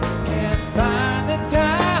 Can't find the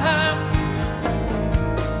time to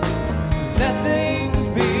let things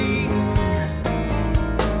be.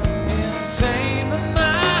 Insane of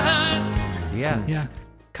mind. Yeah. Yeah.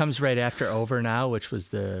 comes right after Over Now, which was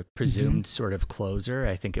the presumed sort of closer.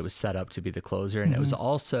 I think it was set up to be the closer, and it was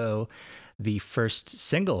also the first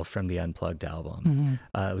single from the Unplugged album.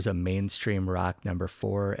 It was a mainstream rock number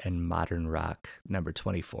 4 and modern rock number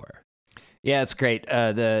 24. Yeah, it's great.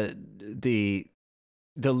 The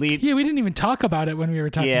lead. Yeah, we didn't even talk about it when we were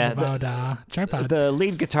talking about Tripod. The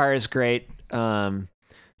lead guitar is great. All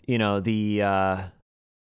the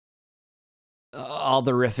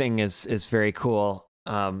riffing is very cool.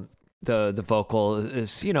 The vocal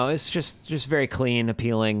is it's just very clean,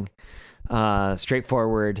 appealing,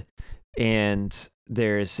 straightforward, and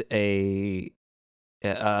there's the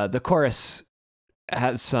chorus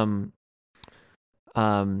has some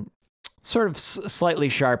sort of slightly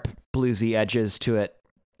sharp bluesy edges to it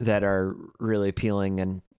that are really appealing,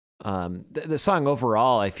 and the song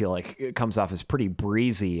overall, I feel like it comes off as pretty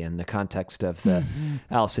breezy in the context of the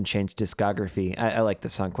Alice in Chains discography. I like the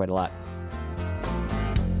song quite a lot.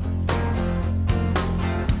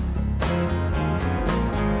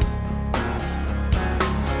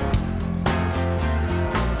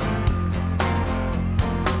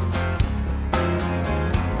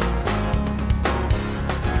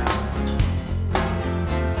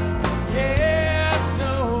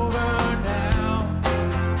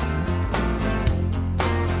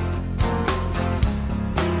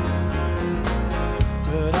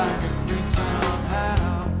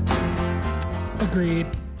 Agreed.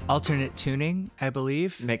 Alternate tuning, I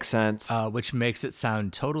believe, Makes sense. which makes it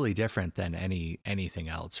sound totally different than anything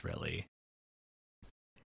else, really.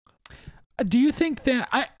 Do you think that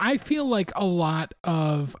I feel like a lot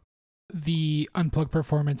of the Unplugged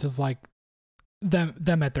performance is like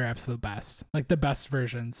them at their absolute best, like the best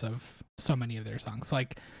versions of so many of their songs.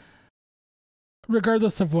 Like,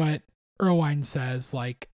 regardless of what Erlewine says,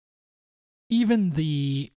 like even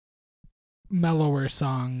the mellower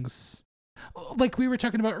songs, like we were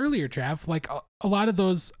talking about earlier, Trav, like a lot of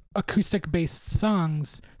those acoustic based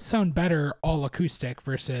songs sound better all acoustic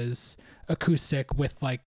versus acoustic with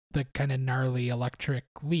like the kind of gnarly electric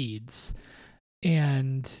leads.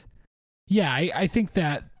 And yeah, I think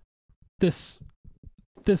that this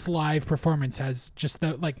live performance has just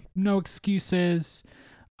the like no excuses.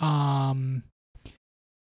 Got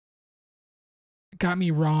Me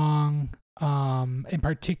Wrong. In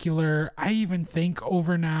particular, I even think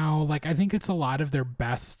Over Now, like I think it's a lot of their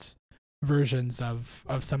best versions of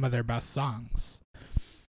some of their best songs.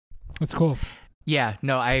 It's cool. Yeah,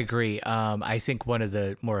 no, I agree. I think one of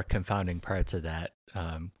the more confounding parts of that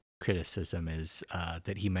criticism is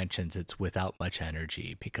that he mentions it's without much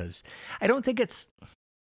energy, because I don't think it's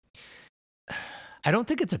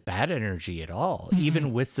a bad energy at all.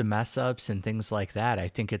 Even with the mess ups and things like that, I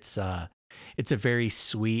think it's a very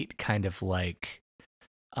sweet kind of like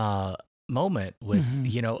moment with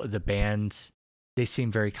the bands. They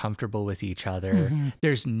seem very comfortable with each other.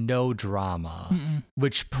 There's no drama,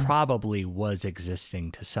 which probably was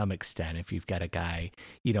existing to some extent if you've got a guy,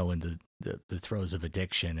 in the throes of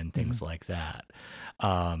addiction and things like that.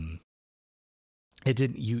 It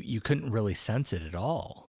didn't. You couldn't really sense it at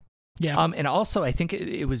all. Yeah. And also, I think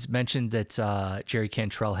it was mentioned that Jerry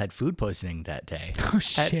Cantrell had food poisoning that day. Oh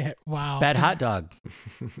shit! Wow. Bad hot dog.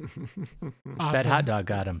 Awesome. Bad hot dog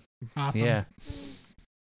got him. Awesome. Yeah.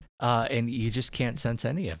 And you just can't sense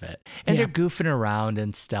any of it. And they're goofing around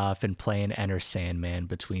and stuff and playing Enter Sandman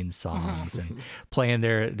between songs and playing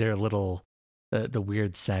their little, the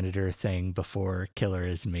weird senator thing before Killer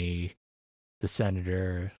Is Me. The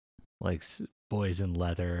senator likes boys in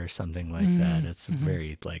leather or something like that. It's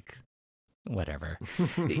very like, whatever,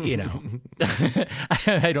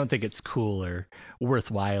 I don't think it's cool or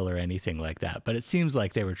worthwhile or anything like that, but it seems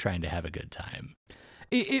like they were trying to have a good time.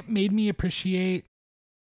 It made me appreciate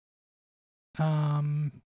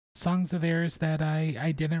songs of theirs that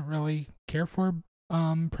I didn't really care for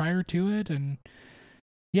prior to it, and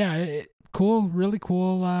yeah, really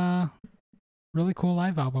cool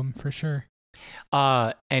live album for sure.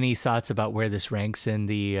 Any thoughts about where this ranks in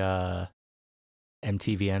the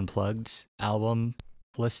MTV Unplugged album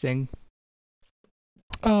listing?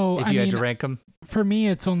 Oh, if you had to rank them, for me,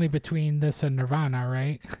 it's only between this and Nirvana,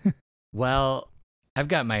 right? Well, I've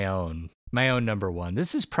got my own number one.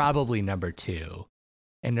 This is probably number 2,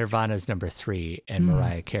 and Nirvana's number 3, and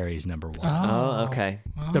Mariah Carey's number 1. Oh, okay.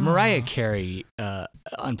 The Mariah Carey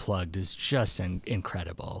Unplugged is just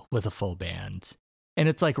incredible with a full band. And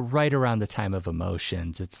it's like right around the time of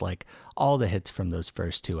Emotions. It's like all the hits from those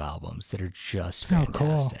first 2 albums that are just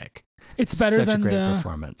fantastic. It's better Such than a great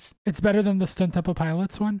performance. It's better than the Stone Temple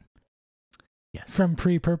Pilots one. Yes. from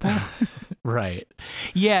Pre-Purple. Right.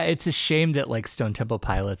 Yeah, it's a shame that like Stone Temple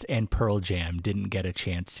Pilots and Pearl Jam didn't get a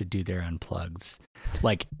chance to do their unplugs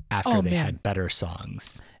like after Oh, they man. had better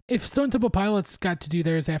songs. If Stone Temple Pilots got to do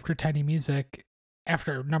theirs after Tiny Music,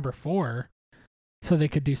 after number 4, so they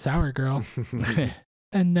could do Sour Girl,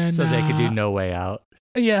 and then So they could do No Way Out.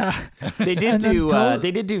 Yeah, They did And then do Pearl-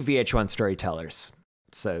 they did do VH1 Storytellers,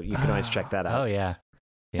 so you can always check that out. Oh yeah.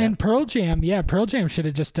 Yeah. and Pearl Jam. Yeah, Pearl Jam should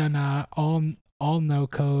have just done all no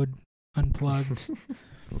code unplugged.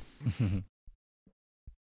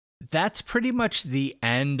 That's pretty much the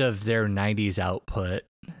end of their 90s output.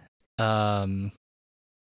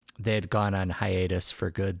 They had gone on hiatus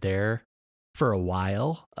for good there for a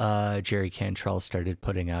while. Jerry Cantrell started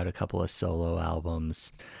putting out a couple of solo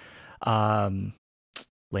albums.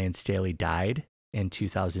 Lane Staley died in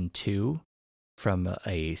 2002 from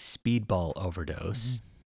a speedball overdose.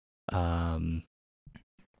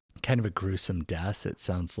 Kind of a gruesome death, it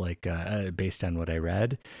sounds like, based on what I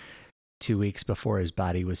read. 2 weeks before his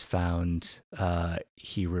body was found,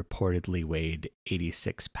 he reportedly weighed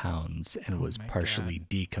 86 pounds and was my partially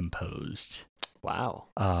decomposed. Wow.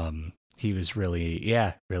 He was really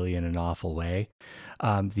in an awful way.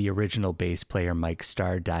 The original bass player, Mike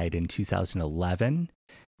Starr, died in 2011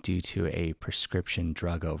 due to a prescription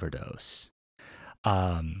drug overdose.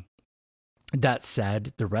 That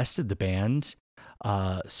said, the rest of the band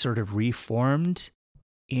sort of reformed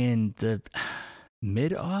in the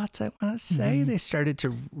mid-aughts, I want to say. Mhm. They started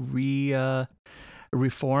to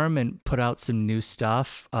reform and put out some new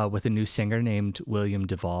stuff with a new singer named William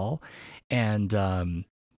Duvall. And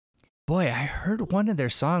boy, I heard one of their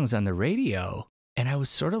songs on the radio, and I was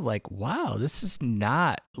sort of like, wow, this is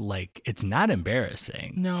not like, it's not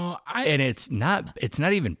embarrassing. No, And it's not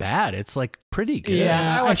even bad. It's like pretty good.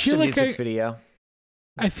 Yeah, I watched feel the like music video.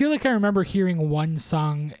 I feel like I remember hearing one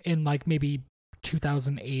song in like maybe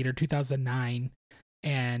 2008 or 2009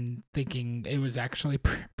 and thinking it was actually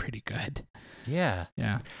pretty good. Yeah.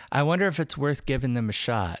 Yeah. I wonder if it's worth giving them a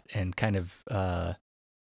shot and kind of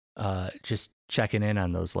just checking in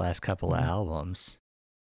on those last couple of albums.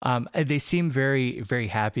 They seem very, very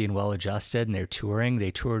happy and well adjusted, and they're touring.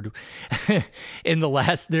 They toured in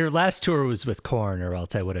their last tour was with Korn, or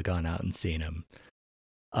else I would have gone out and seen them.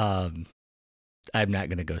 I'm not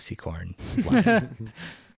going to go see Korn live.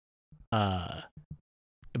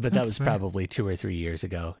 But that That's was fair. probably 2 or 3 years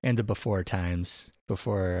ago, and the before times,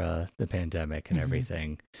 before the pandemic and Mhm.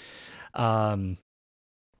 everything.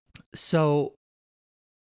 So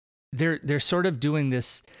they're sort of doing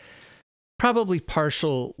this probably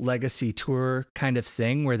partial legacy tour kind of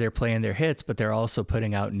thing where they're playing their hits, but they're also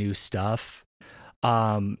putting out new stuff.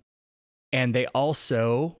 And they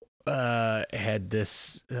also had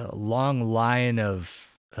this long line of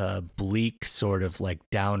bleak sort of like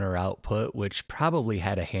downer output, which probably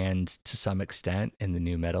had a hand to some extent in the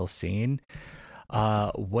new metal scene.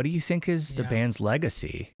 What do you think is the Yeah. band's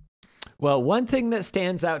legacy? Well, one thing that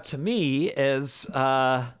stands out to me is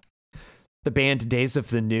the band Days of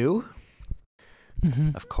the New,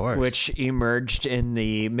 Mhm. Of course. which emerged in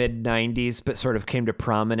the mid 90s, but sort of came to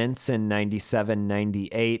prominence in 97,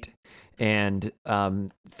 98, and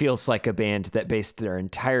feels like a band that based their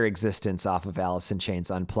entire existence off of Alice in Chains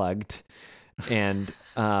Unplugged, and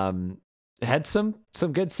had some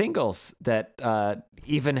good singles that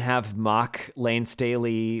even have mock Lane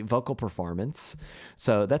Staley vocal performance.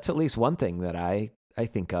 So that's at least one thing that I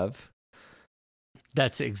think of.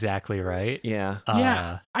 That's exactly right. Yeah.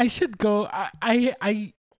 Yeah, I should go.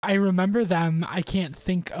 I remember them. I can't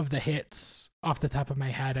think of the hits off the top of my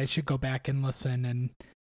head. I should go back and listen. And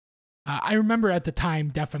I remember at the time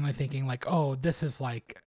definitely thinking like, oh, this is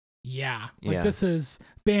like, yeah, like Yeah. this is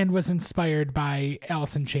band was inspired by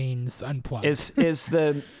Alice in Chains Unplugged. Is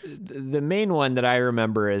the main one that I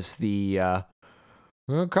remember is the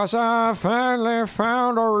because I finally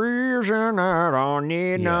found a reason I don't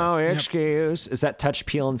need no Yep. excuse. Is that Touch,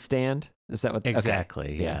 Peel, and Stand? Is that what? okay.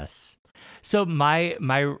 Exactly. Yeah. Yes. So my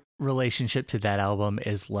relationship to that album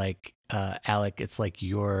is like Alec. It's like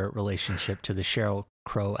your relationship to the Sheryl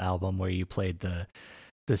Crow album, where you played the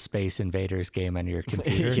Space Invaders game on your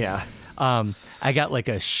computer. Yeah. I got like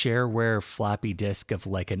a shareware floppy disk of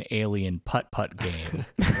like an alien putt-putt game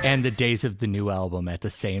and the Days of the New album at the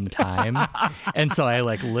same time. And so I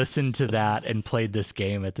like listened to that and played this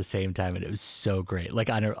game at the same time, and it was so great, like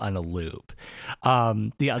on a loop.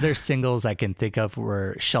 The other singles I can think of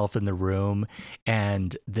were Shelf in the Room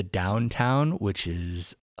and The Downtown, which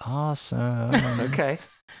is awesome. Okay.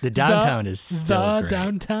 The Downtown is still the great.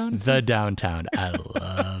 Downtown. The Downtown. I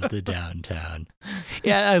love The Downtown.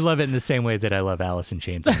 Yeah, I love it in the same way that I love Alice in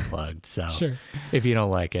Chains Unplugged. So Sure. if you don't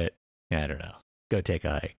like it, I don't know. Go take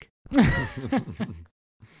a hike.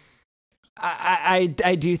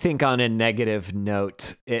 I do think on a negative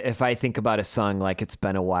note, if I think about a song like It's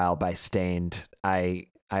Been a While by Stained, I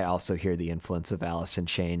also hear the influence of Alice in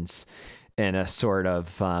Chains in a sort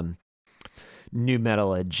of nu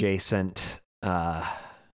metal adjacent, I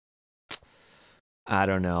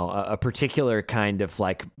don't know, a particular kind of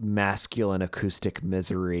like masculine acoustic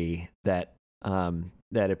misery that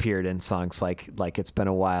appeared in songs like It's Been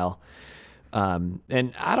a While.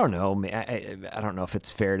 And I don't know, I don't know if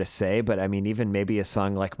it's fair to say, but I mean, even maybe a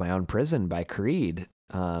song like My Own Prison by Creed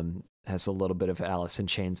has a little bit of Alice in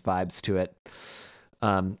Chains vibes to it.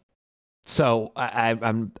 So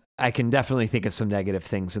I can definitely think of some negative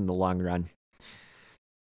things in the long run.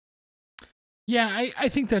 Yeah, I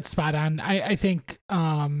think that's spot on. I think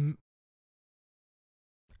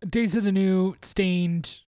Days of the New,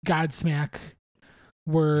 Stained, Godsmack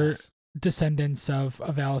were descendants of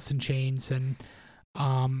Alice in Chains, and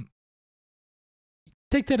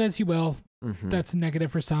take that as you will. Mm-hmm. That's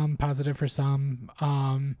negative for some, positive for some.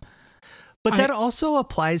 But that also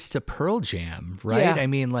applies to Pearl Jam, right? Yeah. I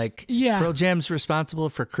mean, like, Yeah. Pearl Jam's responsible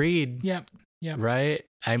for Creed, Yep. right?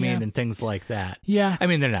 I mean, Yeah. and things like that. Yeah. I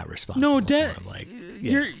mean, they're not responsible for them. Like,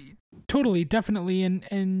 you're totally, definitely,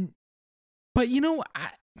 and but you know,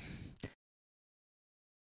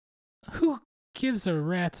 who gives a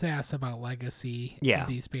rat's ass about legacy Yeah. of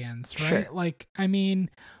these bands, right? Sure. Like, I mean,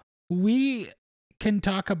 we can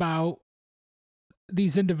talk about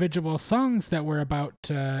these individual songs that we're about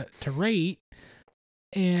to rate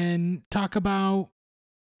and talk about,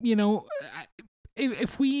 you know,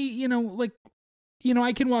 if we, you know, like, you know,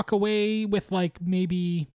 I can walk away with like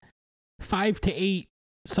maybe 5 to 8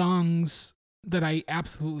 songs that I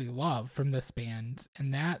absolutely love from this band.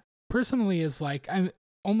 And that personally is like, I'm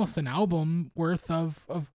almost an album worth of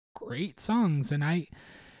great songs. And I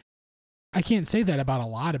can't say that about a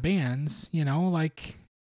lot of bands, you know, like,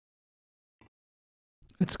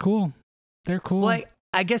 it's cool. They're cool. Well,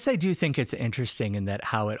 I guess I do think it's interesting in that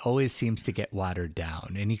how it always seems to get watered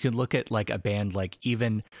down. And you can look at like a band like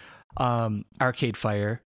even Arcade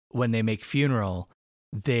Fire, when they make Funeral,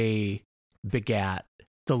 they begat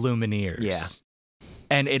the Lumineers. Yeah.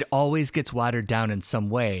 And it always gets watered down in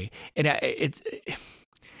some way. And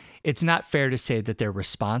it's not fair to say that they're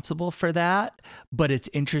responsible for that, but it's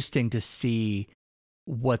interesting to see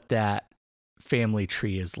what that family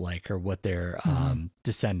tree is like, or what their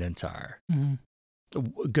descendants are,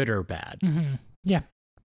 good or bad. Mm-hmm. Yeah.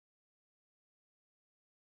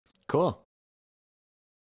 Cool.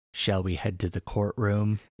 Shall we head to the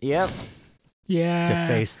courtroom Yep. Yeah. to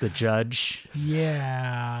face the judge,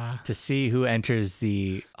 Yeah. to see who enters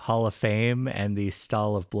the Hall of Fame and the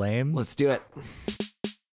Stall of Blame? Let's do it.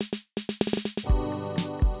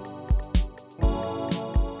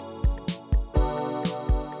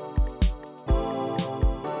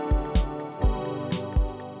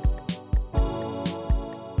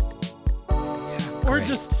 Or Great.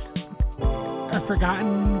 just are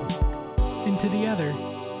forgotten into the other.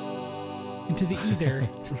 Into the either.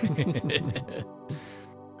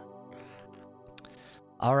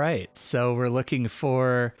 All right, so we're looking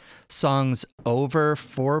for songs over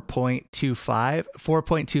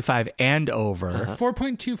 4.25 and over.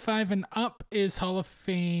 4.25 and up is Hall of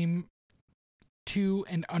Fame. 2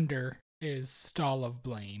 and under is Stall of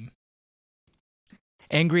Blame.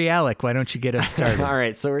 Angry Alec, why don't you get us started? All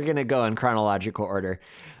right, so we're gonna go in chronological order.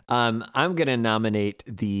 I'm gonna nominate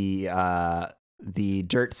the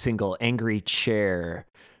Dirt single "Angry Chair"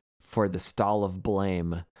 for the Stall of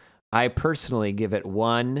Blame. I personally give it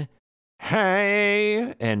 1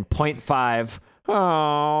 hey and 0.5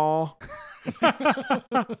 oh.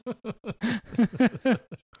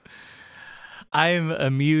 I'm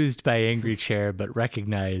amused by Angry Chair, but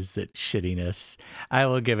recognize that shittiness. I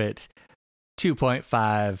will give it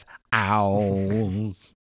 2.5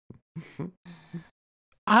 owls.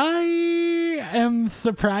 I am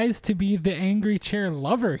surprised to be the Angry Chair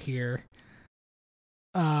lover here.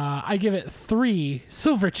 I give it 3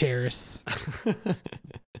 silver chairs.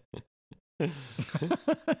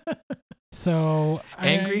 So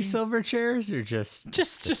Angry silver chairs or just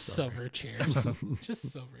silver chairs.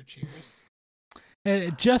 Just silver chairs.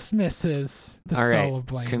 It just misses the All Stall right, of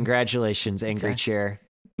Blame. congratulations, Angry Okay. Chair.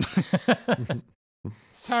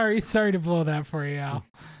 Sorry to blow that for you, Al.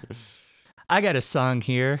 I got a song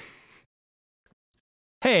here.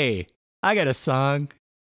 Hey, I got a song.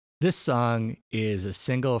 This song is a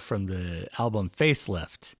single from the album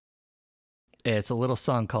Facelift. It's a little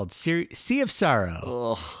song called Sea of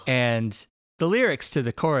Sorrow. Ugh. And the lyrics to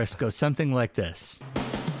the chorus go something like this.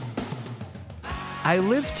 I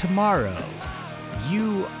live tomorrow.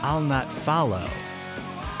 You I'll not follow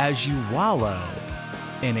as you wallow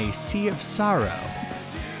in a sea of sorrow.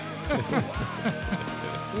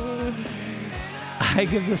 I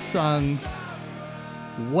give the song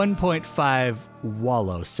 1.5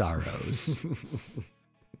 wallow sorrows.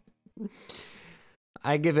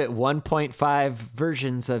 I give it 1.5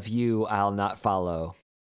 versions of You I'll Not Follow.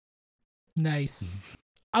 Nice.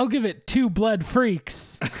 I'll give it 2 blood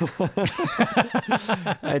freaks.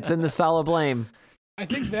 It's in the stall of blame. I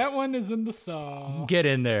think that one is in the stall. Get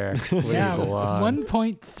in there where Yeah, you belong.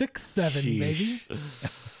 1.67, baby. Sheesh.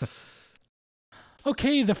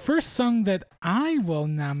 Okay, the first song that I will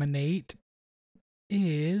nominate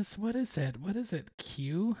is, what is it?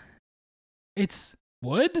 Q? It's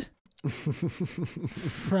Wood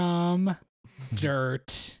from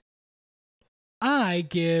Dirt. I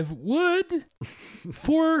give Wood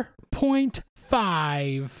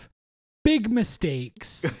 4.5 big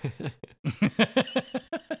mistakes.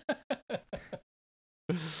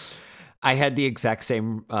 I had the exact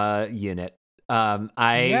same unit.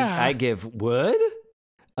 I give Wood.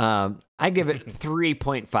 I give it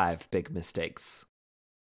 3.5 big mistakes.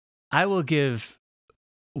 I will give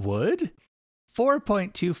Wood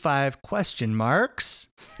 4.25 question marks.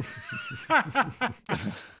 I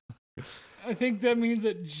think that means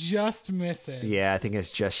it just misses. Yeah, I think it's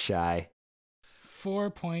just shy.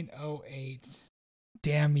 4.08.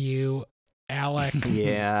 Damn you, Alec.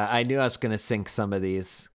 Yeah, I knew I was going to sink some of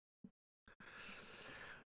these.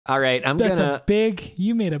 All right,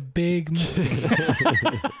 You made a big mistake.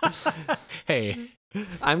 Hey,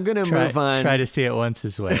 I'm going to move on. Try to see it once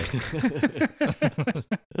his way.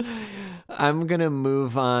 I'm going to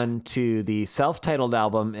move on to the self-titled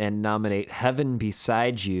album and nominate Heaven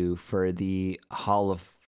Beside You for the Hall of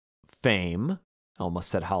Fame. I almost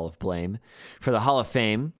said Hall of Blame. For the Hall of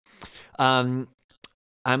Fame. I'm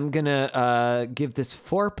going to give this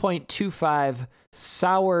 4.25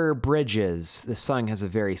 sour bridges. This song has a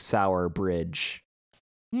very sour bridge.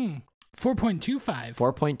 4.25.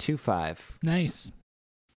 4.25. Nice.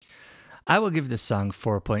 I will give this song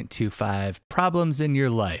 4.25 problems in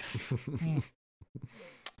your life.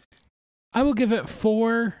 I will give it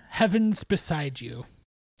 4 Heavens Beside You.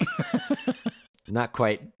 Not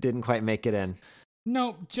quite. Didn't quite make it in.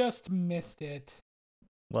 Nope, just missed it.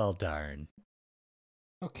 Well, darn.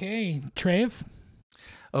 Okay, Trav.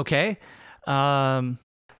 Okay.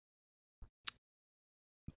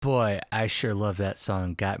 Boy, I sure love that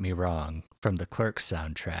song Got Me Wrong from the Clerks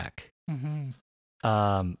soundtrack. Mm-hmm.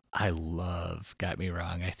 I love Got Me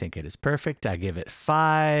Wrong. I think it is perfect. I give it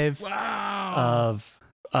 5 Wow.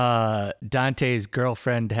 of Dante's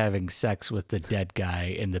girlfriend having sex with the dead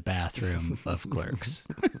guy in the bathroom of Clerks.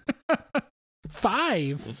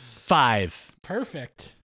 5. 5.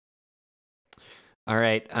 Perfect. All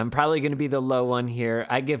right. I'm probably going to be the low one here.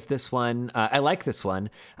 I give this one, I like this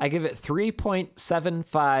one. I give it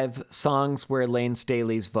 3.75 songs where Lane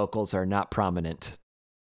Staley's vocals are not prominent.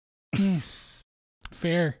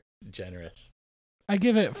 Fair. Generous. I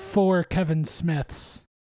give it 4 Kevin Smiths.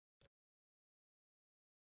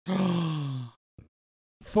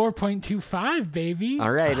 4.25, baby.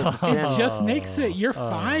 All right. It's in. It just makes it. You're Oh,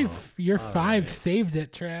 5. You're all 5. right. Saved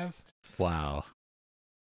it, Trav. Wow.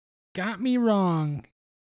 Got Me Wrong.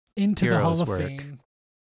 Into the Heroes Hall of work. Fame.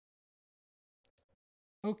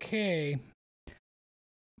 Okay.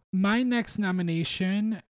 My next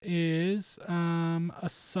nomination is a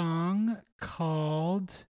song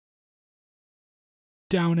called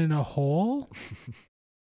Down in a Hole.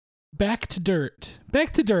 Back to Dirt.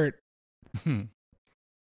 Back to Dirt.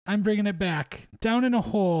 I'm bringing it back. Down in a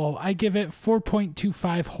Hole. I give it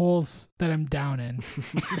 4.25 holes that I'm down in.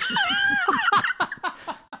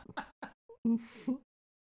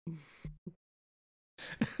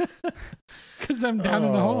 Because I'm down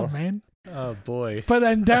in the hole, man. Oh, boy. But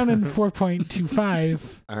I'm down in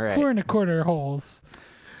 4.25. All right. 4 1/4 holes.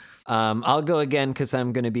 I'll go again because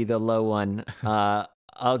I'm going to be the low one.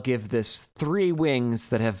 I'll give this 3 wings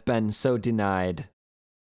that have been so denied.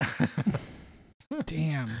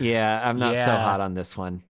 Damn. Yeah, I'm not so Yeah. hot on this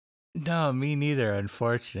one. No, me neither,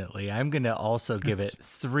 unfortunately. I'm going to also give That's it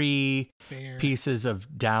 3 Fair. pieces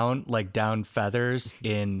of down feathers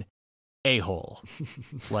in a hole.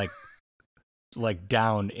 like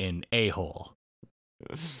down in a hole.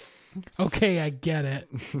 Okay, I get it.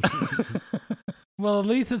 Well, at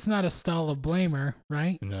least it's not a stall of blamer,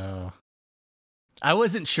 right? No. I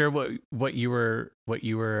wasn't sure what you were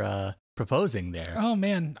proposing there. Oh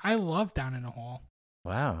man, I love Down in a Hole.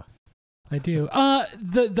 Wow. I do.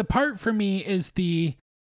 The part for me is the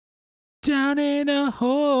down in a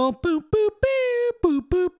hole, boo boo boo boo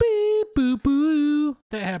boo boo boo boo.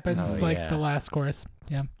 That happens Oh, like yeah. the last chorus.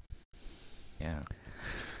 Yeah. Yeah.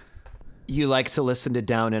 You like to listen to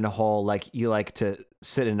Down in a Hole, like you like to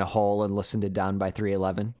sit in a hole and listen to Down by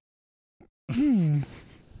 311?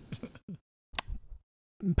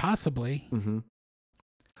 Possibly. Mm-hmm.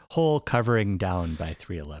 Hole covering Down by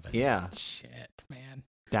 311. Yeah, Shit, man.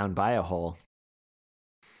 Down by a Hole.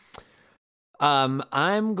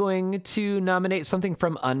 I'm going to nominate something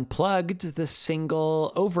from Unplugged, the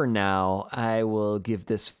single Over Now. I will give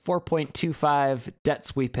this 4.25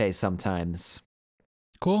 Debts We Pay Sometimes.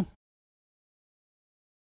 Cool.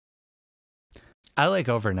 I like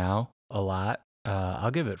Over Now a lot.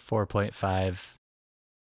 I'll give it 4.5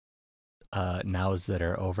 nows that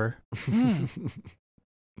are over.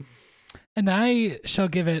 And I shall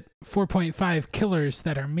give it 4.5 killers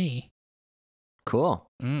that are me. Cool.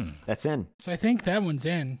 Mm. That's in. So I think that one's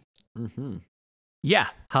in. Mm-hmm. Yeah.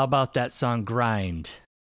 How about that song Grind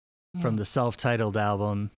from the self-titled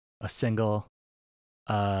album, a single?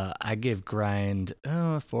 I give Grind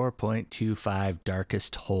 4.25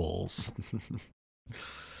 darkest holes.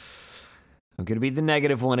 I'm going to be the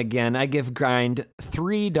negative one again. I give Grind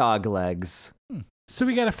 3 dog legs. So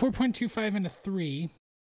we got a 4.25 and a 3.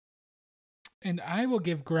 And I will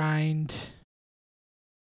give Grind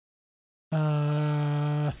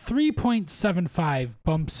 3.75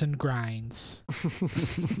 bumps and grinds.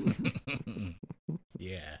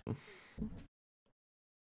 Yeah.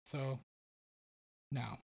 So,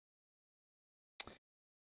 no.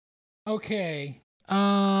 Okay.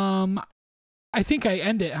 I think I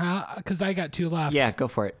end it, huh? Because I got 2 left. Yeah, go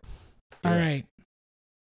for it. All right.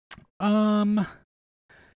 I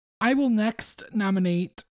will next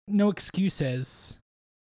nominate No Excuses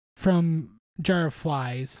from Jar of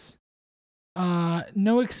Flies.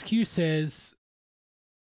 No Excuses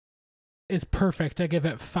is perfect. I give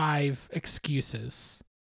it 5 excuses.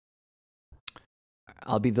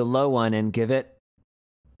 I'll be the low one and give it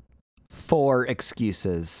 4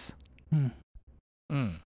 excuses. Mm.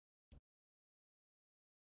 Mm.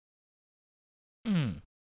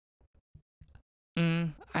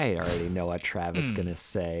 Mm. I already know what Travis is going to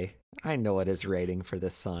say. I know what his rating for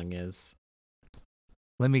this song is.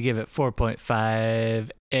 Let me give it 4.5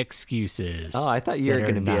 excuses. Oh, I thought you were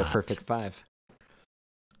that going to are be a not. perfect 5.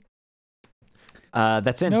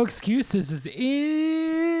 That's in. No Excuses is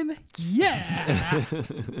in. Yeah.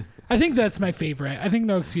 I think that's my favorite. I think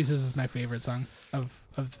No Excuses is my favorite song of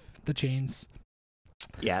the Chains.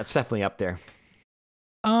 Yeah, it's definitely up there.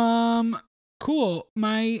 Cool.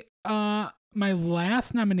 My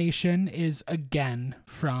last nomination is Again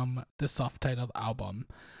from the self-titled album.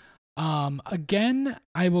 Again,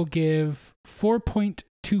 I will give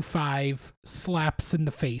 4.25 slaps in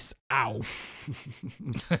the face. Ow.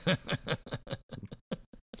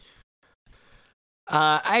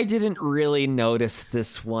 I didn't really notice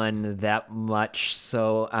this one that much,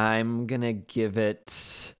 so I'm going to give it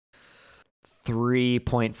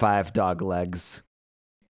 3.5 dog legs.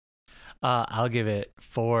 I'll give it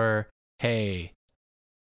 4 haze.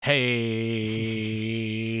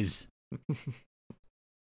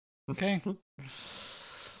 Okay.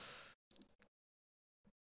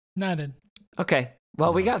 Nodded. Okay.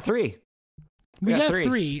 Well, we got 3. We got three.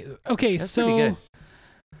 3. Okay, That's so pretty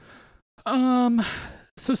good.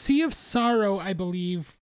 So Sea of Sorrow, I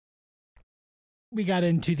believe we got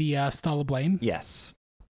into the Stall of Blame. Yes.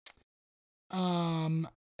 And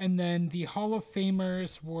then the Hall of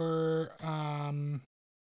Famers were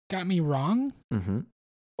Got Me Wrong, Mm-hmm.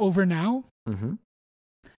 Over Now, Mm-hmm.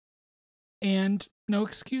 and No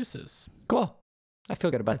Excuses. Cool. I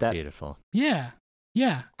feel good about That's that. beautiful. Yeah.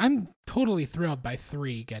 Yeah. I'm totally thrilled by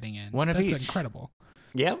 3 getting in. One of That's each. incredible.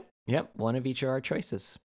 Yep. One of each of our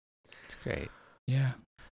choices. It's great. Yeah.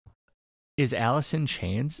 Is Alice in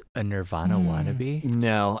Chains a Nirvana wannabe?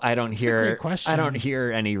 No, I don't a hear. great question. I don't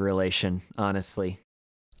hear any relation, honestly.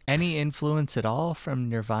 Any influence at all from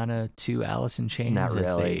Nirvana to Alice in Chains Not as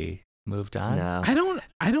really. they moved on? No. I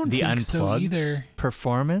don't The think so unplugged either.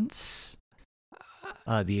 performance,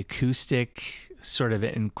 the acoustic sort of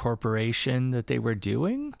incorporation that they were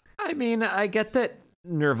doing. I mean, I get that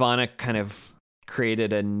Nirvana kind of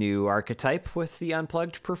created a new archetype with the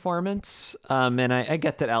unplugged performance, and I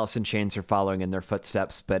get that Alice in Chains are following in their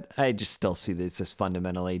footsteps, but I just still see these as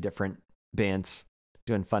fundamentally different bands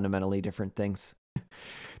doing fundamentally different things.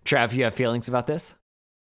 Trav, you have feelings about this?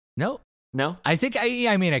 No, No? I think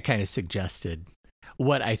I mean I kind of suggested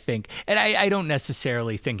what I think, and I don't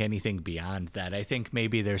necessarily think anything beyond that. I think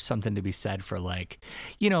maybe there's something to be said for, like,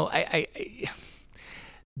 you know, I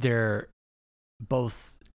they're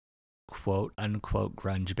both quote unquote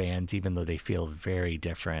grunge bands, even though they feel very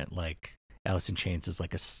different. Like Alice in Chains is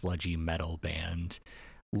like a sludgy metal band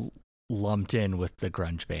lumped in with the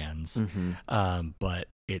grunge bands. But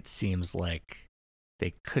it seems like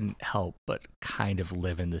they couldn't help but kind of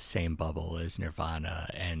live in the same bubble as Nirvana,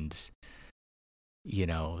 and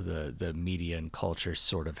the media and culture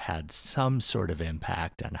sort of had some sort of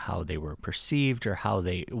impact on how they were perceived or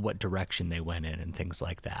what direction they went in and things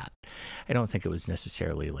like that. I don't think it was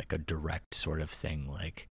necessarily like a direct sort of thing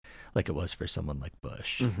like it was for someone like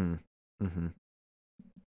Bush.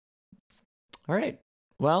 All right.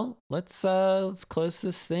 Well, let's close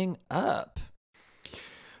this thing up.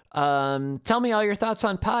 Tell Me All Your Thoughts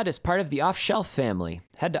on Pod is part of the Off Shelf family.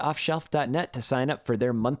 Head to offshelf.net to sign up for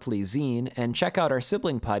their monthly zine and check out our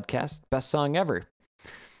sibling podcast, Best Song Ever.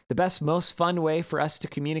 The best, most fun way for us to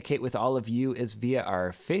communicate with all of you is via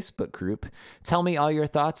our Facebook group, Tell Me All Your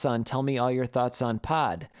Thoughts on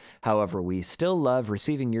Pod. However, we still love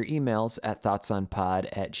receiving your emails at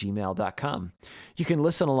thoughtsonpod@gmail.com. You can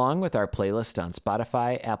listen along with our playlist on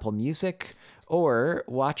Spotify, Apple Music, or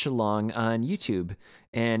watch along on YouTube.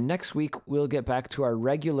 And next week, we'll get back to our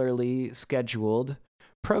regularly scheduled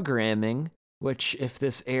programming, which, if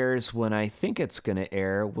this airs when I think it's going to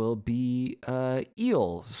air, will be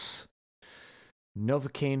Eels.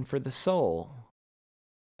 Novocaine for the Soul.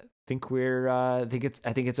 I think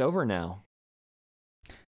it's over now.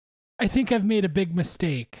 I think I've made a big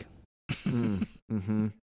mistake. You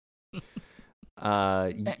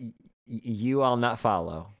all not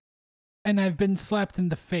follow. And I've been slapped in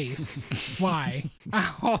the face. Why?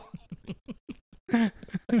 Ow.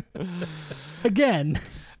 Again.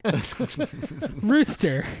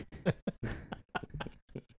 Rooster.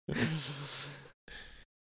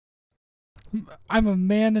 I'm a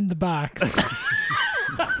man in the box.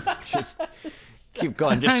 Just keep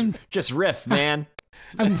going. Just riff, man.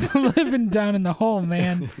 I'm living down in the hole,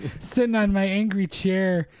 man. Sitting on my angry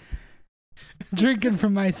chair, drinking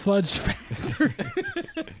from my sludge factory.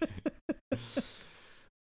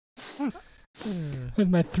 With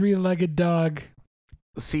my 3-legged dog.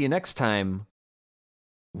 See you next time.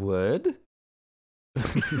 Wood?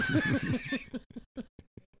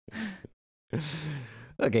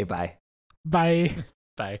 Okay, bye. Bye.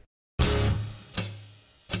 Bye.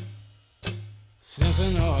 Since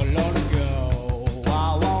I know a long ago